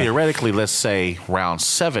 so done. theoretically, let's say round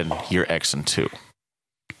 7, you're X and 2.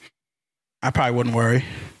 I probably wouldn't worry.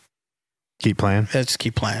 Keep playing. Let's just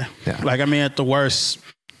keep playing. Yeah. Like, I mean, at the worst,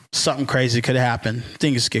 something crazy could happen.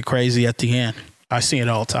 Things get crazy at the end. I see it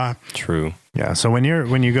all the time. True. Yeah. So when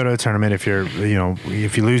you go to a tournament, if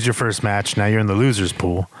if you lose your first match, now you're in the losers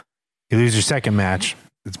pool. You lose your second match,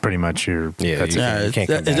 it's pretty much your Yeah, that's you it. Yeah, can't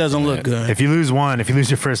come it back doesn't from look that. good. If you lose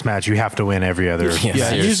your first match, you have to win every other. Yeah. Yeah,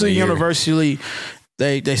 Seriously, usually you're- universally,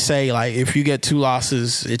 they say like if you get 2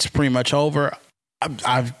 losses, it's pretty much over.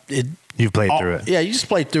 You've played through it. Yeah, you just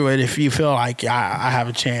play through it. If you feel like I have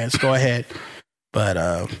a chance, go ahead. But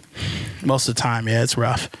most of the time, yeah, it's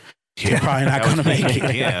rough. You're probably not going to make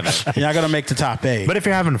it. Yeah. You're not going to make the top 8. But if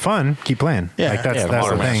you're having fun, keep playing. Yeah. Like that's Yeah, the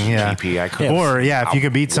Water thing. Master Yeah. GP, I could. Or if you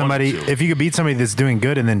could beat somebody, wanted to. if you could beat somebody that's doing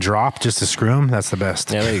good and then drop just to screw them, that's the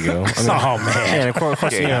best. Yeah, there you go. I mean, Oh man. yeah, of course,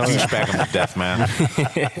 you Yeah, know, douchebag him to death, man.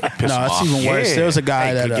 No, it's even worse. There was a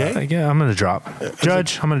guy that Yeah, I'm gonna drop.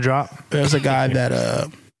 Judge, I'm gonna drop. there's a guy that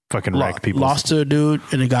Fucking wreck people. lost to a dude,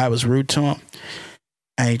 and the guy was rude to him.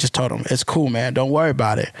 And he just told him, it's cool, man. Don't worry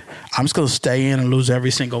about it. I'm just going to stay in and lose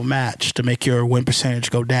every single match to make your win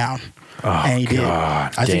percentage go down. and he did. I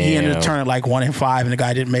think he ended up damn. turning like 1-5, and the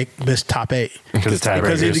guy didn't make this top 8. Because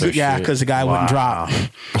Because the guy wouldn't drop.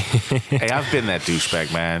 Hey, I've been that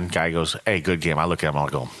douchebag, man. Guy goes, "Hey, good game." I look at him, I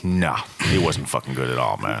go, "Nah, he wasn't fucking good at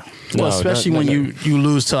all, man." Well, No, especially no, when no. you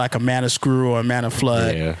lose to like a mana screw or a mana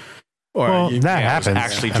flood. Yeah. Or Well, you, that Yeah, I was happens.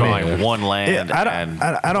 actually I mean, drawing one land, and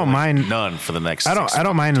I don't mind. none for the next. I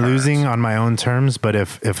don't mind turns. losing on my own terms, but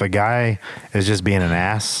if a guy is just being an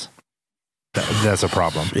ass, that's a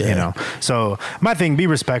problem, Yeah. you know. So my thing, be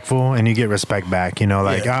respectful, and you get respect back. You know,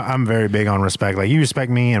 like Yeah. I'm very big on respect. Like you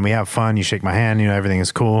respect me, and we have fun. You shake my hand. You know, everything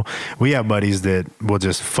is cool. We have buddies that will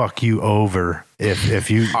just fuck you over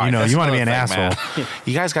if you All right, you know that's you want to be an another thing, asshole. man.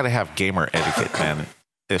 You guys got to have gamer etiquette, man.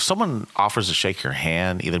 If someone offers to shake your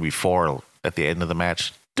hand either before or at the end of the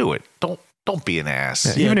match, do it. Don't be an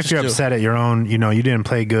ass. Even if just you're do it. upset at your own, you know, you didn't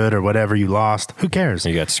play good or whatever, you lost. Who cares?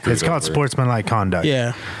 You got screwed It's called over. sportsmanlike conduct.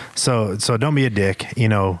 yeah. So don't be a dick. You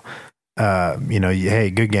know,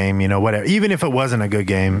 hey, good game, whatever. Even if it wasn't a good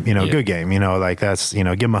game, good game, like that's,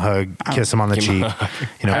 give him a hug, kiss him on the cheek,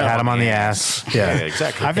 pat him on the ass. Yeah,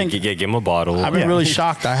 exactly. I think give him a bottle. I've been really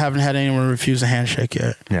shocked. I haven't had anyone refuse a handshake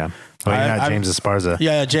yet. Yeah. Well, you had James Esparza.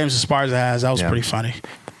 Yeah, James Esparza has. That was pretty funny.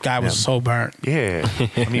 Guy was so burnt. Yeah.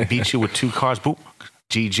 I mean, beat you with 2 cards. Boop.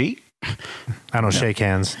 GG. I don't shake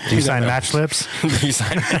hands. Do you sign match lips?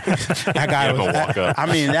 That guy was.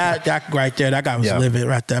 That right there. That guy was livid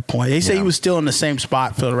right at that point. They say he was still in the same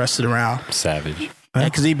spot for the rest of the round. Savage.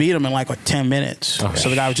 Because he beat him in like 10 minutes. So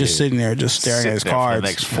the guy was just sitting there, just staring at his cards. For the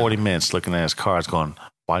next 40 minutes, looking at his cards, going,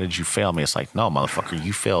 "Why did you fail me?" It's like, no, motherfucker,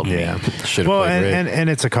 you failed me. Well, and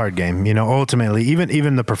it's a card game. Ultimately,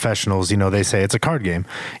 even the professionals, they say it's a card game.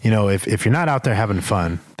 If you're not out there having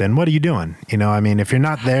fun, then what are you doing? If you're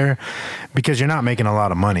not there because you're not making a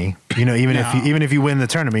lot of money, even if you win the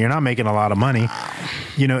tournament, you're not making a lot of money.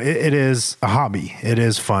 It is a hobby. It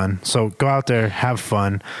is fun. So go out there, have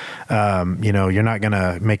fun. You're not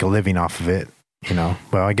gonna make a living off of it. Well,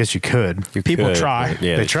 I guess you could. People try.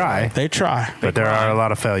 They try. They try. But there are a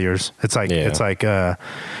lot of failures. It's like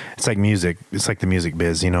music. It's like the music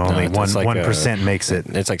biz. Only 1% makes it.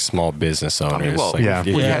 It's like small business owners. We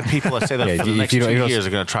had people that say that for the next 2 years are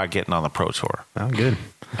going to try getting on the pro tour. Oh, good.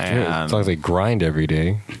 And as long as they grind every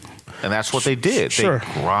day. And that's what they did. They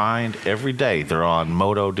grind every day. They're on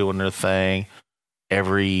Moto doing their thing.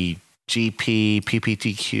 Every GP,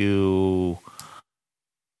 PPTQ,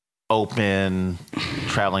 Open,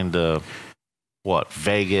 traveling to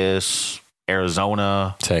Vegas,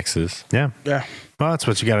 Arizona, Texas. Yeah. Well, that's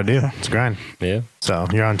what you got to do. It's a grind. Yeah. So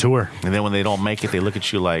you're on tour. And then when they don't make it, they look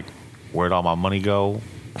at you like, where'd all my money go?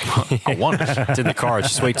 I won it. It's in the car.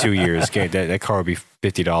 Just wait 2 years. That car will be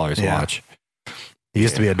 $50. Watch. It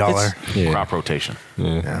used to be $1. Crop rotation.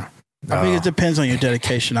 Yeah. I think it depends on your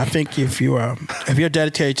dedication. I think if you're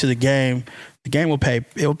dedicated to the game will pay.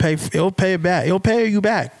 It'll pay it back. It'll pay you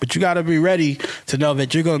back. But you got to be ready to know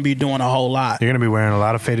that you're going to be doing a whole lot. You're going to be wearing a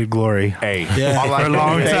lot of Faded Glory. Hey, for a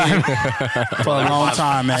long time. For a long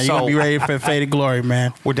time, man. You're going to be ready for Faded Glory,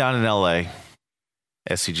 man. We're down in LA,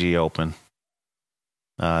 SCG Open.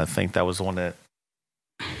 I think that was the one that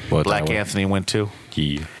Black Anthony went to.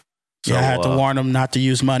 Yeah. So, I had to warn them not to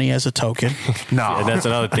use money as a token. No, that's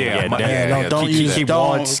another thing.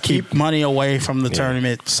 Don't keep money away from the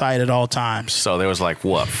tournament site at all times. So there was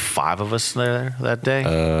 5 of us there that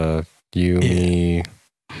day? You, me,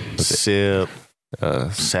 Sip,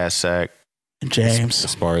 Sasak, James,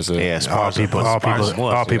 Esparza. Yeah, Esparza.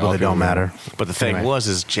 All people that don't matter. But the thing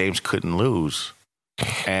is James couldn't lose.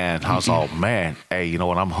 And I was all, man, hey, you know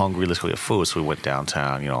what? I'm hungry. Let's go get food. So we went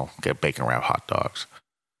downtown, get bacon wrap hot dogs.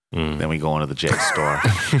 Then we go into the J store.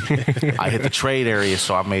 I hit the trade area,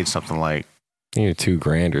 so I made something like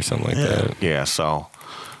 $2,000 or something like that. Yeah, so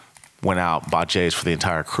went out, bought J's for the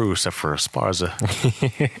entire crew except for Esparza.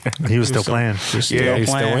 He was still playing. He's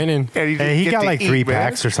still winning. He got 3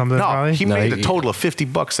 packs or something. No, probably. He made a total of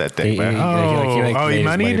 $50 that day, man. He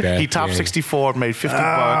moneyed? He topped 64, made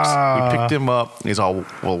 $50. We picked him up. He's all,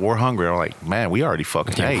 well, we're hungry. I'm like, man, we already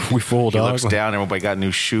fucking ate. We full, He dog. looks down. Everybody got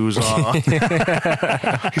new shoes on. He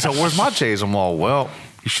said, where's my J's? I'm all, well,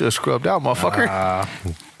 you should have scrubbed out, motherfucker.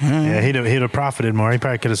 Yeah, he'd have profited more. He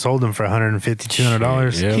probably could have sold them for $150,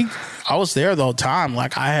 $200. Yeah. I was there the whole time. I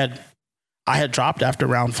had dropped after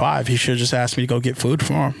round 5. He should have just asked me to go get food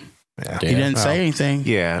for him. Yeah. He didn't say anything.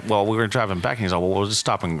 Yeah, well, we were driving back, and he's like, well, we'll just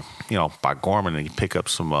stop and, by Gorman and pick up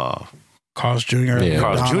some Carl's Jr. Yeah.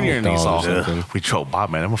 Carl's Jr. and he's all, something. we drove by,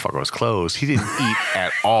 man. That motherfucker was closed. He didn't eat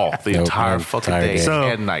at all the entire fucking day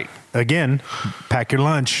and night. Again, pack your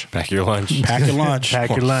lunch. Pack your lunch. Pack your lunch. Pack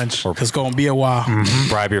your lunch. It's going to be a while.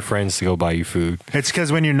 Bribe your friends to go buy you food. It's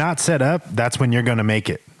because when you're not set up, that's when you're going to make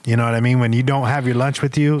it. You know what I mean? When you don't have your lunch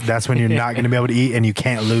with you, that's when you're not going to be able to eat and you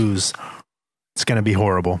can't lose. It's going to be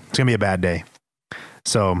horrible. It's going to be a bad day.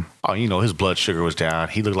 So, his blood sugar was down.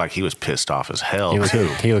 He looked like he was pissed off as hell.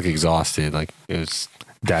 He looked exhausted. Like it was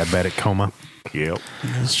diabetic coma. Yep.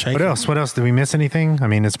 What else? Did we miss anything? I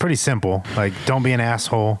mean, it's pretty simple. Like, don't be an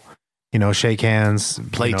asshole. Shake hands.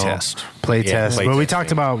 Play test. Play test. But we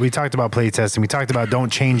talked about play testing. We talked about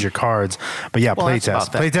don't change your cards. But yeah, play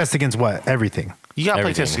test. Play test against what? Everything. You got to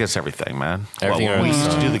play test against everything, man. Everything.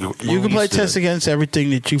 You can play test against everything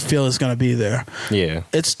that you feel is going to be there. Yeah.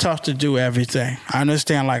 It's tough to do everything. I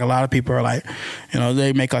understand, a lot of people are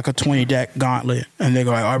they make a 20 deck gauntlet and they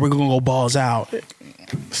go all right, we're going to go balls out.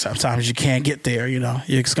 sometimes you can't get there. You know,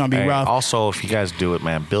 it's gonna be Hey, rough. also, if you guys do it,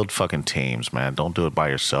 man, build fucking teams, man. Don't do it by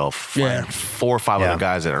yourself. Find Yeah. 4 or 5 Yeah. other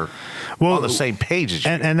guys that are Well, on the same page as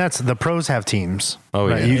you. And that's the pros have teams. Oh,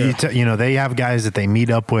 right? yeah. You know, they have guys that they meet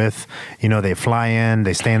up with. You know, they fly in,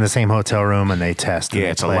 they stay in the same hotel room, and they test. and yeah,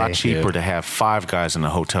 they it's play. a lot cheaper to have 5 guys in the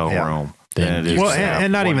hotel Yeah. room than it is. Well, to have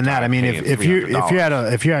and not one even that. guy I mean, paying if you're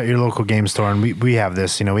 $300. if you're at your local game store, and we have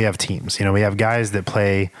this, you know, we have teams. You know, we have guys that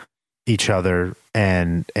play each other,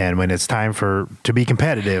 and when it's time to be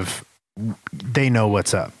competitive, they know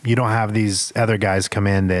what's up. You don't have these other guys come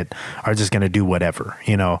in that are just going to do whatever,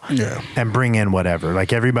 you know, and bring in whatever.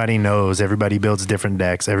 Like everybody knows, everybody builds different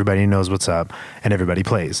decks, everybody knows what's up, and everybody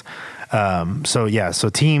plays. So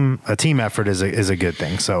a team effort is a good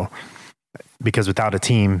thing. So because without a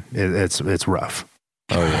team, it's rough.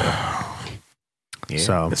 Oh yeah, Yeah.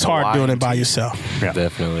 So It's hard doing it by yourself. Yeah.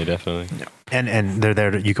 definitely. and they're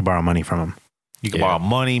there. You could borrow money from them. You can Yeah. borrow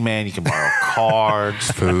money, man. You can borrow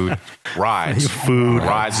cards, food, rides. Food.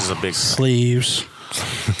 Rides is a big Sleeves.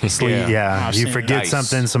 Sleep. Yeah, I've you seen forget dice.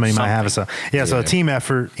 something, somebody might have it. So so a Yeah. team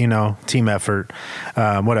effort. You know, team effort.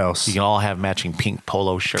 What else? You can all have matching pink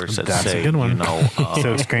polo shirts that That's a say, good one. you know,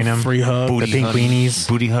 So screen them. Free hug. The pink weenies.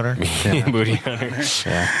 Booty hunter. Booty hunter.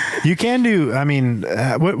 You can do. I mean,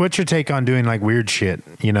 what's your take on doing like weird shit?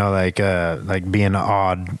 You know, like being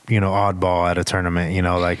oddball at a tournament. You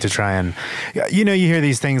know, like to try and, you know, you hear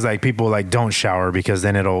these things like people like don't shower because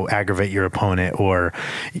then it'll aggravate your opponent, or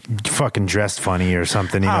fucking dressed funny or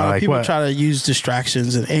something. You know, like people what? try to use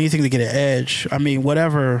distractions and anything to get an edge. I mean,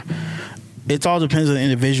 whatever. It all depends on the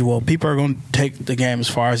individual. People are going to take the game as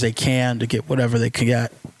far as they can to get whatever they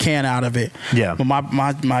can out of it. Yeah. But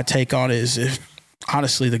my take on it is, if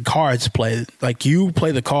honestly the cards play, like you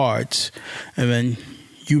play the cards, and then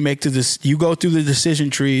you you go through the decision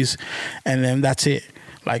trees, and then that's it.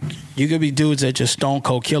 Like you could be dudes that just stone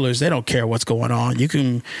cold killers. They don't care what's going on. You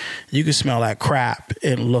can smell that crap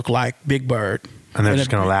and look like Big Bird. And they're just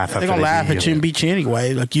gonna laugh after They're gonna they laugh beat at you. you and beat you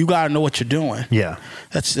anyway. Like you gotta know what you're doing. Yeah.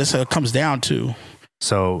 That's what it comes down to.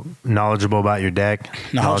 So knowledgeable about your deck,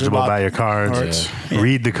 knowledgeable about about your cards, cards. Yeah.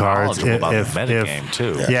 read the cards. Knowledgeable about the metagame,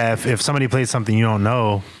 too. Yeah, if somebody plays something you don't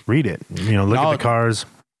know, read it. You know, look at the cards.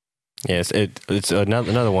 Yes, it's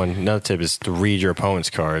another one. Another tip is to read your opponent's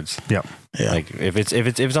cards. Yep. Yeah. Like if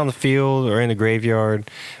it's on the field or in the graveyard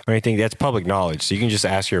or anything, that's public knowledge. So you can just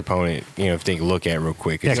ask your opponent, you know, if they can look at it real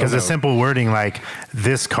quick. Yeah, because the simple wording like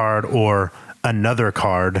this card or another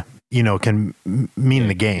card, you know, can mean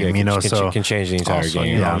the game. You know, so can change the entire Also,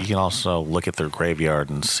 game. you know, you can also look at their graveyard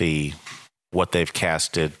and see what they've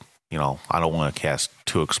casted. You know, I don't want to cast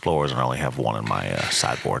 2 explorers and I only have 1 in my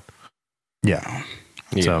sideboard. yeah.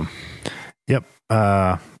 Yeah. So, yep.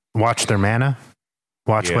 Watch their mana.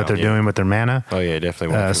 Watch what they're doing with their mana. Oh yeah,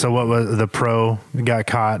 definitely. So what was the pro got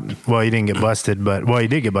caught? Well, he didn't get busted, but he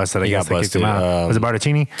did get busted. I He guess got they kicked him busted. out. Was it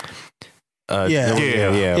Bartocini? Yeah.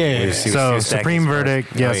 yeah. Yeah. So supreme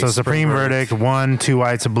verdict. Yeah. So supreme verdict. 1, 2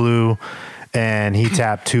 whites, a blue, and he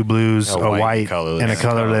tapped 2 blues, A a white, white, colorless. and a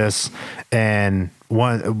colorless, and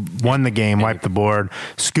won the game, wiped the board,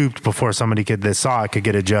 scooped before somebody that saw it could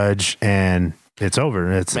get a judge, and it's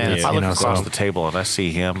over. It's Man, if I you look know, across so, the table and I see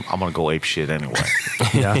him, I'm going to go ape shit anyway.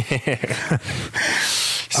 yeah.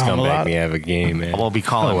 Scumbag me have a game, man. I'm going to be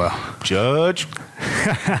calling Judge.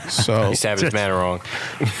 So He stabbed his mana wrong.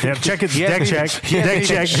 Yeah, check it. He Deck hasn't check. even- he hasn't Deck even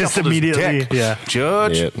check. Just shuffled his immediately. deck. Yeah.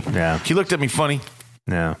 Judge. Yep. Yeah. He looked at me funny.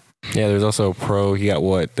 Yeah. Yeah, there's also a pro. He got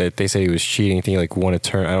what? That they said he was cheating. I think like won a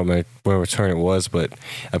turn. I don't remember whatever turn it was, but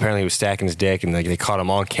apparently he was stacking his deck, and like they caught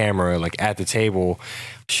him on camera, like at the table,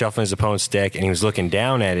 shuffling his opponent's deck, and he was looking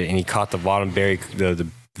down at it, and he caught the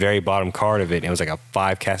very bottom card of it, and it was like a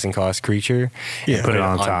 5 casting cost creature. Yeah. And put it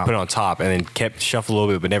on top, and then kept shuffle a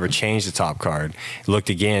little bit, but never changed the top card.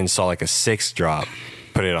 Looked again, saw like a 6 drop.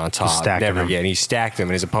 Put it on top. stacking Never them. again. He stacked them,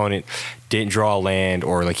 and his opponent didn't draw a land,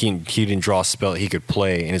 or like he didn't draw a spell that he could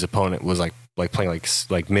play, and his opponent was like playing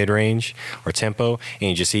like mid range or tempo, and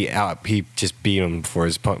he just beat him before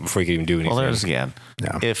he could even do anything. Well, there's again.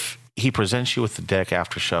 Yeah. If he presents you with the deck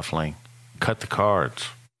after shuffling, cut the cards,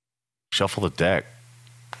 shuffle the deck.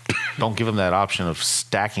 Don't give him that option of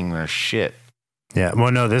stacking their shit. Yeah.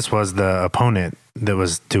 Well, no, this was the opponent that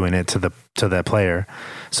was doing it to that player.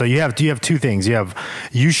 So you have 2 things.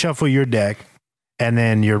 You shuffle your deck, and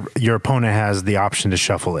then your opponent has the option to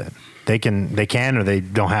shuffle it. They can or they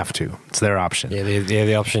don't have to. It's their option. Yeah, they have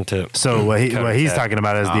the option to. So what he's that. talking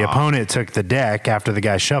about is the opponent took the deck after the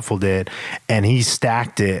guy shuffled it, and he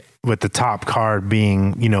stacked it with the top card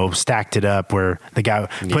being, stacked it up where the guy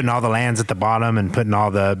putting all the lands at the bottom and putting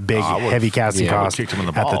all the big heavy casting costs kicked him in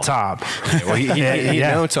the at the balls. top. Well, he didn't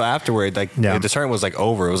know until afterward. Like the tournament was like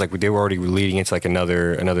over. It was like they were already leading into like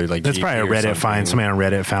another like. That's probably a Reddit find. Somebody on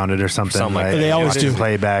Reddit found it or something. Like they always do.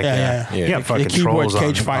 Playback. Yeah. You got fucking the keyboard trolls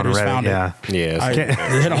cage on fighters Reddit. found it. Yeah.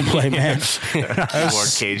 They don't play, man. Keyboard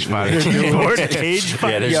cage fighter. Keyboard cage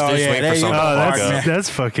fighter. That's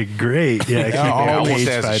fucking great. Yeah, I keyboard want cage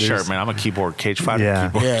that as a fighters. shirt, man. I'm a keyboard cage fighter. Yeah.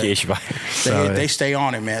 Keyboard Cage fighter. They stay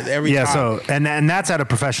on it, man. Every time. So and that's at a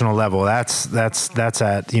professional level. That's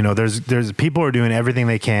at there's people are doing everything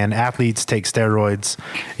they can. Athletes take steroids.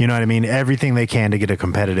 You know what I mean? Everything they can to get a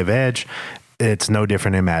competitive edge. It's no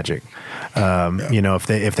different in Magic.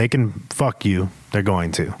 If they can fuck you, they're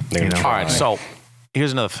going to. All right. So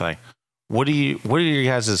here's another thing. What are your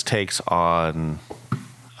guys' takes on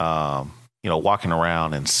walking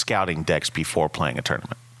around and scouting decks before playing a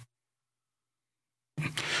tournament?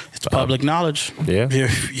 It's public knowledge. Yeah.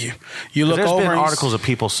 You look There's over been and articles of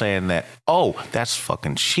people saying that, that's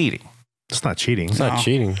fucking cheating. It's not cheating. It's not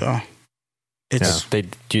cheating. It's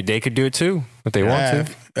They could do it too if they want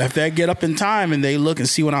to. If they get up in time and they look and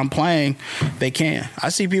see what I'm playing, they can. I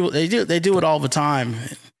see people. They do it all the time.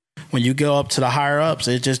 When you go up to the higher ups,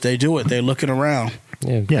 they do it. They're looking around.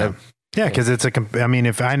 Yeah. Yeah, because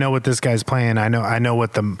if I know what this guy's playing, I know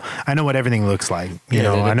what everything looks like.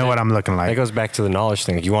 I know what I'm looking like. That goes back to the knowledge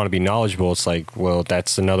thing. If you want to be knowledgeable, it's like, well,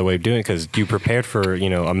 that's another way of doing it because you prepared for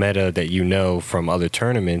a meta that from other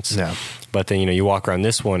tournaments. Yeah. But then you walk around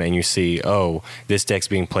this one and you see, this deck's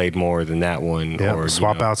being played more than that one. Yep. Or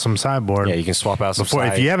swap out some sideboard. Yeah, you can swap out some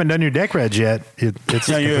if you haven't done your deck reg yet, it's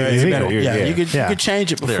completely legal. You could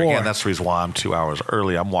change it before. There again, that's the reason why I'm 2 hours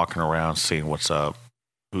early. I'm walking around seeing what's up.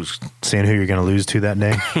 Who's seeing who you're going to lose to that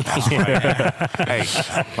day? Hey,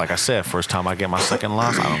 like I said, first time I get my second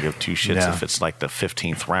loss, I don't give two shits if it's like the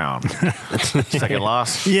 15th round. Second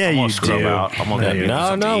loss, yeah, I'm you gonna scrub do. out. I'm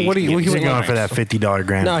gonna What are you going for that $50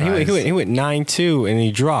 grand? No, prize. he went 9-2 and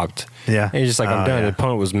he dropped. Yeah, and he's just like, I'm done. The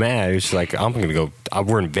opponent was mad. He was just like, I'm gonna go.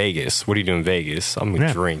 We're in Vegas. What are you doing in Vegas? I'm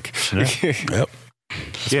gonna drink. Yep,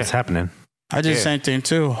 that's what's happening. I did the same thing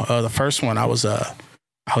too. The first one, I was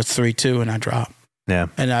 3-2 and I dropped. Yeah.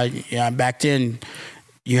 And back then,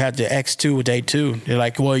 you had the X2 with day 2. They're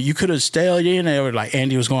like, well, you could have stayed in. They were like,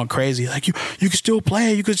 Andy was going crazy. Like, you could still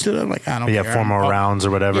play. You could still. I'm like, I don't care. 4 more rounds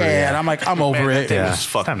or whatever. Yeah, and I'm like, I'm over it. It was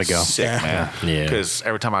fucking time to go. sick, man. Yeah. Because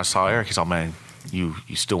every time I saw Eric, he's like, man, you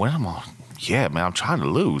still win? I'm like, yeah, man, I'm trying to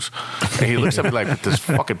lose. And he looks at me like, with this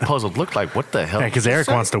fucking puzzled look like, what the hell? Yeah, because Eric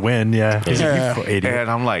wants to win. Yeah. And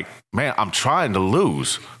I'm like, man, I'm trying to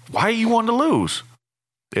lose. Why are you wanting to lose?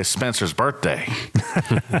 It's Spencer's birthday.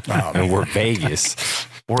 And we're Vegas.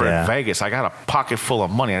 We're in Vegas. I got a pocket full of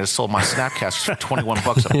money. I just sold my Snapcasts for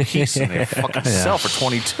 $21 a piece, and they fucking sell for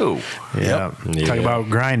 $22. Yeah. Talk about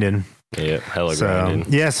grinding. Yeah, hella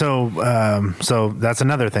grinding. Yeah, so that's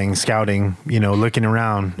another thing. Scouting, looking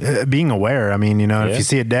around, being aware. I mean, if you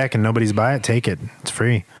see a deck and nobody's buy it, take it. It's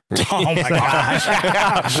free. Oh my gosh!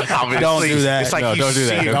 Don't do that. It's like No, you don't do see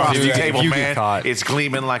that. Don't across do the that. table, If you get man. caught. It's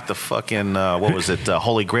gleaming like the fucking what was it?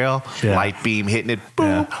 Holy Grail. Yeah. Light beam hitting it.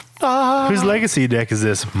 Yeah. Boom. Whose legacy deck is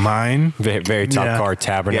this? Mine. Very top card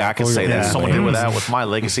Tabernacle. Yeah, I can say that. Yeah. Someone did with that with my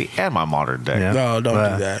legacy and my modern deck. Yeah. No, don't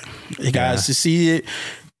do that. You guys to see it.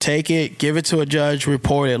 Take it, give it to a judge,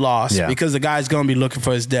 report it lost because the guy's gonna be looking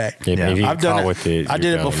for his deck. Yeah, if you I've get done caught it. with it. I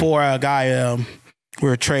did it before. A guy, we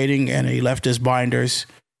were trading, and he left his binders,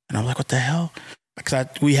 and I'm like, "What the hell?" Because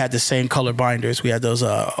we had the same color binders. We had those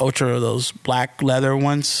those black leather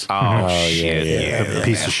ones. Oh shit! Yeah. The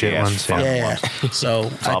piece of shit ones. Yeah. So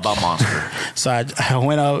It's all about Monster. So I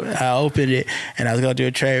went out, I opened it, and I was gonna do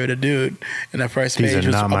a trade with a dude. And the first These page are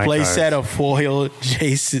was not a my play cards. set of foil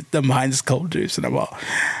Jason, the Mind Sculptors, and I'm all,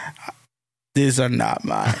 these are not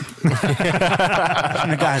mine.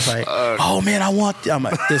 And the guy's like, "Oh man, I want." I'm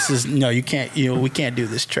like, "This is no, you can't. We can't do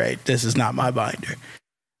this trade. This is not my binder."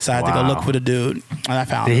 So I had to go look for the dude, and I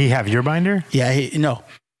found Did him. he have your binder? Yeah, no.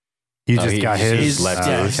 You just got his. He's left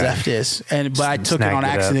yeah, it. he's left this, but I took it Snagged on it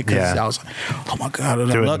up. accident because Yeah. I was like, "Oh my god!"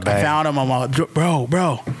 And Threw it in look, the I bag. found him. I'm like,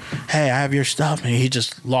 "Bro, hey, I have your stuff," and he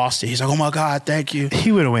just lost it. He's like, "Oh my god, thank you."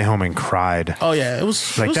 He would have went home and cried. Oh yeah, it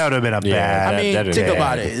was Like that would have been a bad. I mean, that'd think be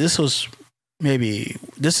about bad. it. This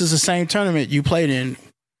is the same tournament you played in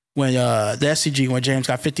when the SCG when James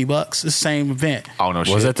got $50. It's the same event. Oh no!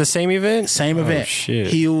 Shit. Was that the same event? Same event.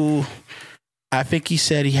 Shit. I think he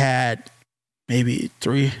said he had maybe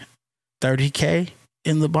 $30K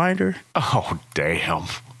in the binder. Oh damn!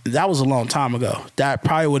 That was a long time ago. That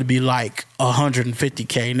probably would be like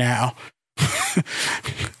 $150K now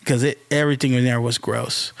because everything in there was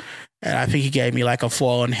gross. And I think he gave me like a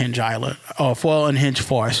foil unhinged island or foil unhinged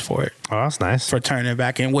forest for it. Oh, that's nice. For turning it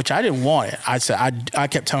back in, which I didn't want it. I said I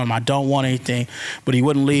kept telling him I don't want anything, but he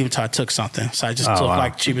wouldn't leave until I took something. So I just took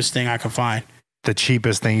like the cheapest thing I could find. The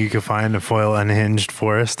cheapest thing you could find, a foil unhinged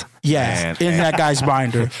forest. Yeah, in that guy's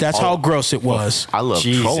binder. That's how gross it was. I love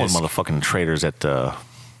trolling motherfucking traders at the.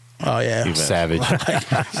 Oh yeah, savage.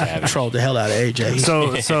 Trolled the hell out of AJ.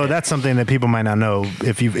 So that's something that people might not know.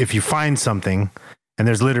 If you find something and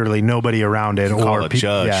there's literally nobody around it, Call a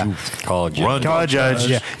judge. yeah, You Call a judge. call a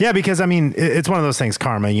judge. Yeah, because I mean, it's one of those things,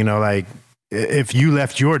 karma. You know, like if you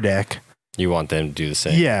left your deck, You want them to do the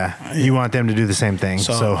same. yeah, you want them to do the same thing.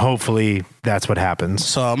 So hopefully that's what happens.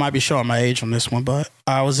 So I might be showing my age on this one, but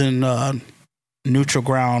I was in neutral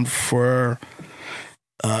ground for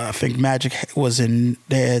I think Magic was in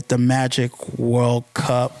the Magic World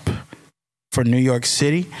Cup for New York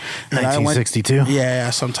City. And 1962. Yeah,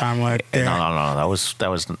 sometime like there. No. That was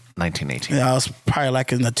 1918. Yeah, I was probably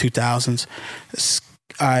like in the 2000s.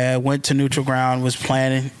 I went to neutral ground, was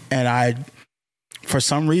planning, and for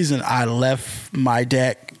some reason, I left my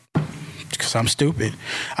deck because I'm stupid.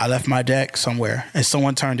 I left my deck somewhere, and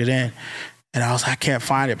someone turned it in. And I was like, I can't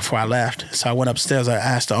find it before I left. So I went upstairs. I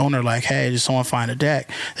asked the owner, like, hey, did someone find a deck?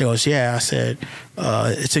 He goes, yeah. I said,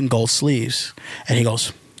 it's in gold sleeves. And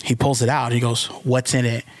he pulls it out. He goes, what's in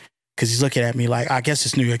it? Because he's looking at me like, I guess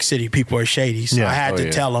it's New York City. People are shady. So I had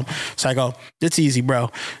to tell him. So I go, it's easy, bro.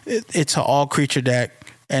 It's an all creature deck,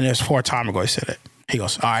 and there's 4 Tarmogoyfs in it. He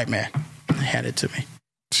goes, all right, man. Hand it to me.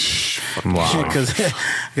 Wow. Because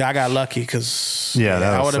I got lucky. Because that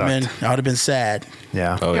I would have been sad.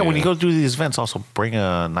 Yeah. When you go do these events, also bring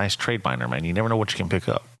a nice trade binder, man. You never know what you can pick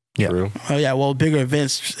up. Yeah. True. Oh yeah, well, bigger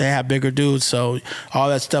events they have bigger dudes, so all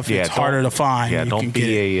that stuff it's harder to find. Yeah, You don't can be get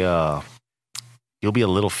it. you'll be a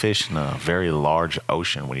little fish in a very large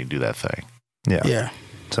ocean when you do that thing. Yeah. Yeah.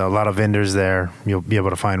 So a lot of vendors there. You'll be able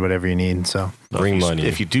to find whatever you need. So Bring money.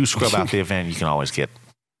 If you do scrub out the event, you can always get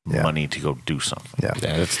money to go do something. yeah,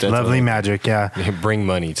 that's lovely magic. Yeah. Bring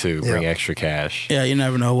money too. Bring extra cash. Yeah, you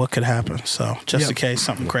never know what could happen. So just in case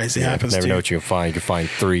something crazy happens Never to know you. what you can find. You can find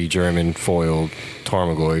 3 German foiled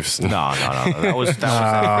Tarmogoyfs. No. That was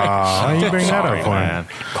Why you bring that up for, man?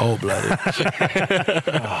 Cold blooded.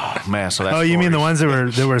 Man, so that's you mean the ones that were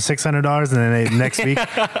 $600 and then next week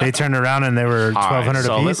they turned around and they were $1,200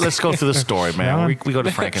 so a piece? let's go through the story, man. We go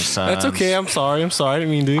to Frank and Sons. That's okay. I'm sorry. I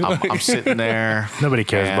didn't mean to. I'm sitting there. Nobody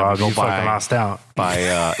cares, and Bob. go You fucking lost out. By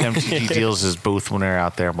MTG Deals' booth when they're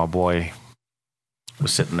out there. My boy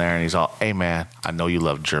was sitting there and he's all, hey, man, I know you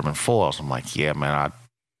love German foils. I'm like, yeah, man, I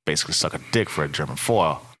basically suck a dick for a German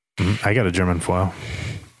foil. I got a German foil.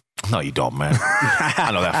 No, you don't, man.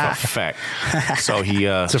 I know that for a fact. So he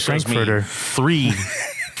It's a shows me Frankfurter. 3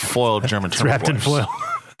 foiled German It's wrapped in Tarmogoyfs. foil.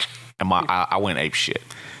 And I went ape shit.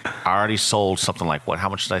 I already sold something like what? How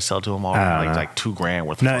much did I sell to him already? Like $2,000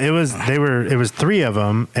 worth. No, it was 3 of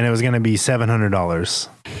them, and it was going to be $700.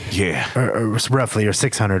 Yeah, or roughly, or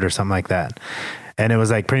 600 or something like that. And it was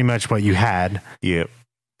like pretty much what you had. Yep.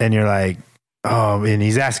 And you're like, oh, and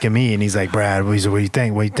he's asking me, and he's like, Brad, what do you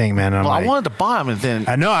think? What do you think, man? And I'm like, I wanted to buy them, and then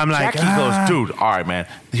I know. I'm like, Jackie goes, dude, all right, man.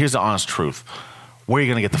 Here's the honest truth. Where are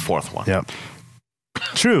you gonna get the 4th one? Yep.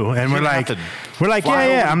 True. And we're gonna like, have to yeah, fly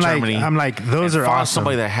yeah. over to Germany I'm like, those and are find awesome.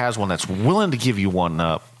 somebody that has one that's willing to give you one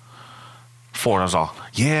up for it. I was all,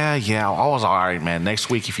 yeah. I was all right, man. Next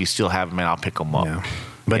week, if you still have them, man, I'll pick them up. Yeah.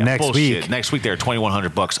 But Yeah, next bullshit. week, next week they're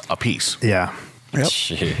 $2,100 a piece. yeah, Yep.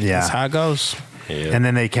 Shit. yeah. That's how it goes. Yeah. And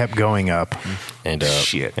then they kept going up. And up.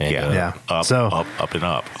 Shit, And yeah, up. Yeah. up, So- up and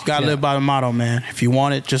up. You gotta live by the motto, man. If you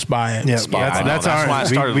want it, just buy it. Yeah, Yeah, I know. that's our. why I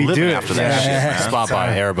started we living do it after that shit, man. Spot buy.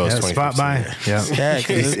 Erebos Yeah, 20%. spot buy. Yeah. Yeah,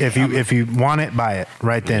 'cause if you want it, buy it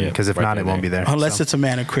right then, Yeah, because if right not, then it won't be there. there. Unless So. it's a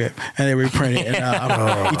Mana Crypt and they reprint it in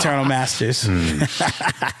Eternal Masters.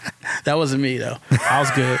 That wasn't me though. I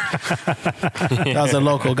was good. That was a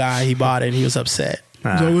local guy. He bought it and he was upset. He's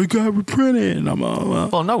like, we got reprinted. And I'm all,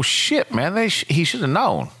 Well, no shit, man. He should have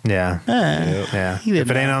known. Yeah. Yeah. He didn't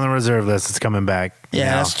If it ain't know. on the reserve list, it's coming back. Yeah,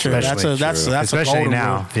 now, that's true. That's especially. that's a Especially golden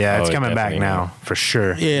now. rule. Yeah, it's Oh, coming back definitely now for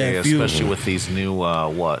sure. Yeah, if you, especially with these new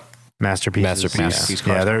what? Masterpieces. Masterpiece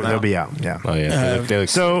Yeah, cards coming they'll out. be out. Yeah. Oh, yeah. They look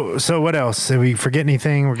So what else? Did we forget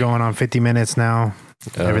anything? We're going on 50 minutes now.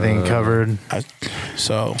 Everything covered.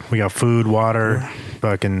 so We got food, water,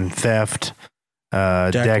 fucking theft,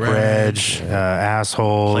 deck reg,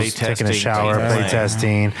 assholes, Play taking a testing, shower, play play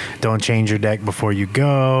testing. Don't change your deck before you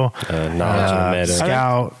go. knowledge of meta.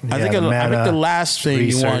 Scout. I think the I think meta, the last thing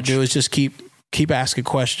you want research. to do is just keep asking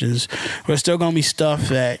questions. There's still gonna be stuff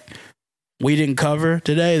that we didn't cover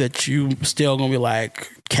today that you still gonna be like,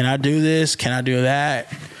 can I do this? Can I do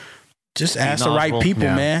that? Just ask the right people,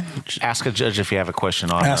 man. Ask a judge if you have a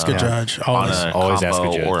question on. Ask a judge. Always ask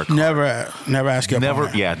a judge. Or never ask your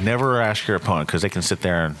opponent. Never ask your opponent because they can sit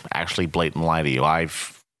there and actually blatant lie to you.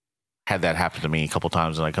 I've had that happen to me a couple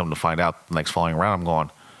times, and I come to find out the next following round, I'm going,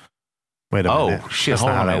 wait a minute. Shit, That's hold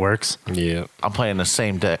not how on, that man. works. Yeah. I'm playing the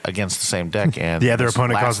same deck against the same deck, and The other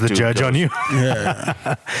opponent calls the judge on you.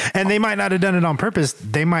 Yeah. And they might not have done it on purpose.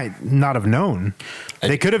 They might not have known.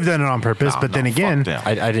 They could have done it on purpose, but then again,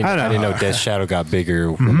 I didn't know Death Shadow got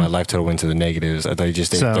bigger when my life total went to the negatives. I thought he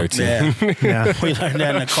just stayed 13. Yeah. yeah. We learned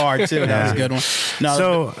that in the card too. That was a good one.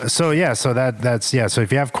 No, So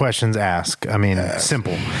if you have questions, ask. I mean,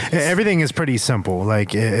 simple. Everything is pretty simple.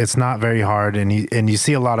 Like it's not very hard, and you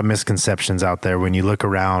see a lot of misconceptions out there when you look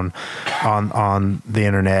around on the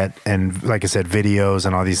internet and, like I said, videos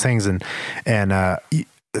and all these things. And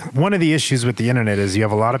one of the issues with the internet is you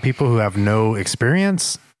have a lot of people who have no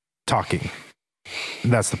experience talking.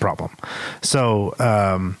 That's the problem. So,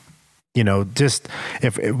 just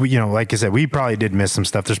if like I said, we probably did miss some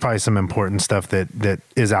stuff. There's probably some important stuff that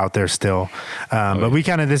is out there still. But we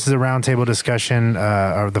this is a roundtable discussion,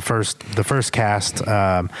 or the first cast,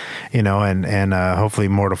 and hopefully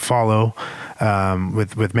more to follow,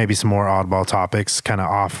 with maybe some more oddball topics, kind of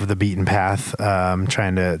off of the beaten path,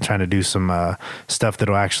 trying to do some stuff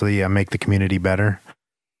that'll actually make the community better.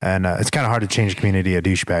 And it's kind of hard to change the community of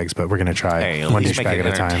douchebags, but we're going to try one douchebag at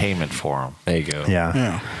a time. Entertainment for them. There you go.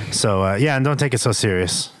 Yeah. So, and don't take it so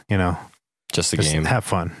serious, Just a game. Have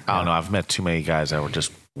fun. I don't know. I've met too many guys that were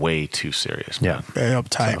just way too serious. Man. Yeah. very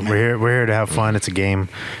uptight. So man. we're here to have fun. It's a game,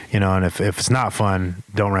 and if it's not fun,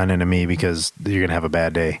 don't run into me because you're going to have a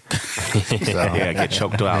bad day. Yeah, get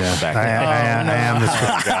choked out in the back. I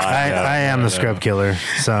am the scrub killer.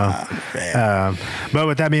 So, but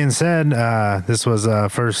with that being said, this was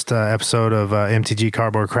first episode of MTG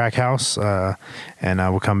Cardboard Crack House, and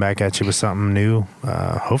we'll come back at you with something new,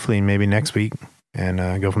 hopefully maybe next week,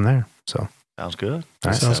 and go from there. So Sounds good. all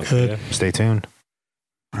right, Sounds good. stay tuned.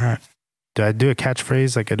 All right. Do I do a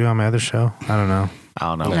catchphrase like I do on my other show? I don't know. I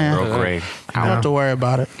don't know. Yeah. Real great. You don't have to worry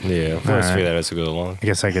about it. Yeah. We'll All right. figure that out as we go along. I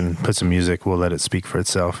guess I can put some music. We'll let it speak for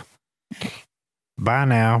itself. Bye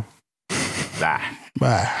now. Bye.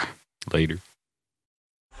 Bye. Later.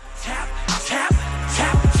 Tap, tap,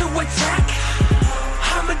 tap to attack.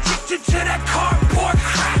 I'm addicted to that cardboard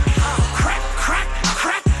crack. Crack, crack,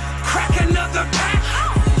 crack, crack another pack.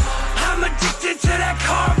 I'm addicted to that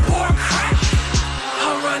cardboard crack.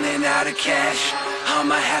 I'm running out of cash.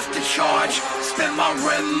 I'ma have to charge. Spend my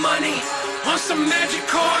rent money on some magic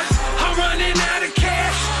cards. I'm running out of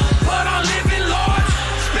cash, but I'm living large.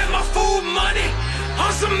 Spend my food money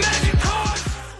on some magic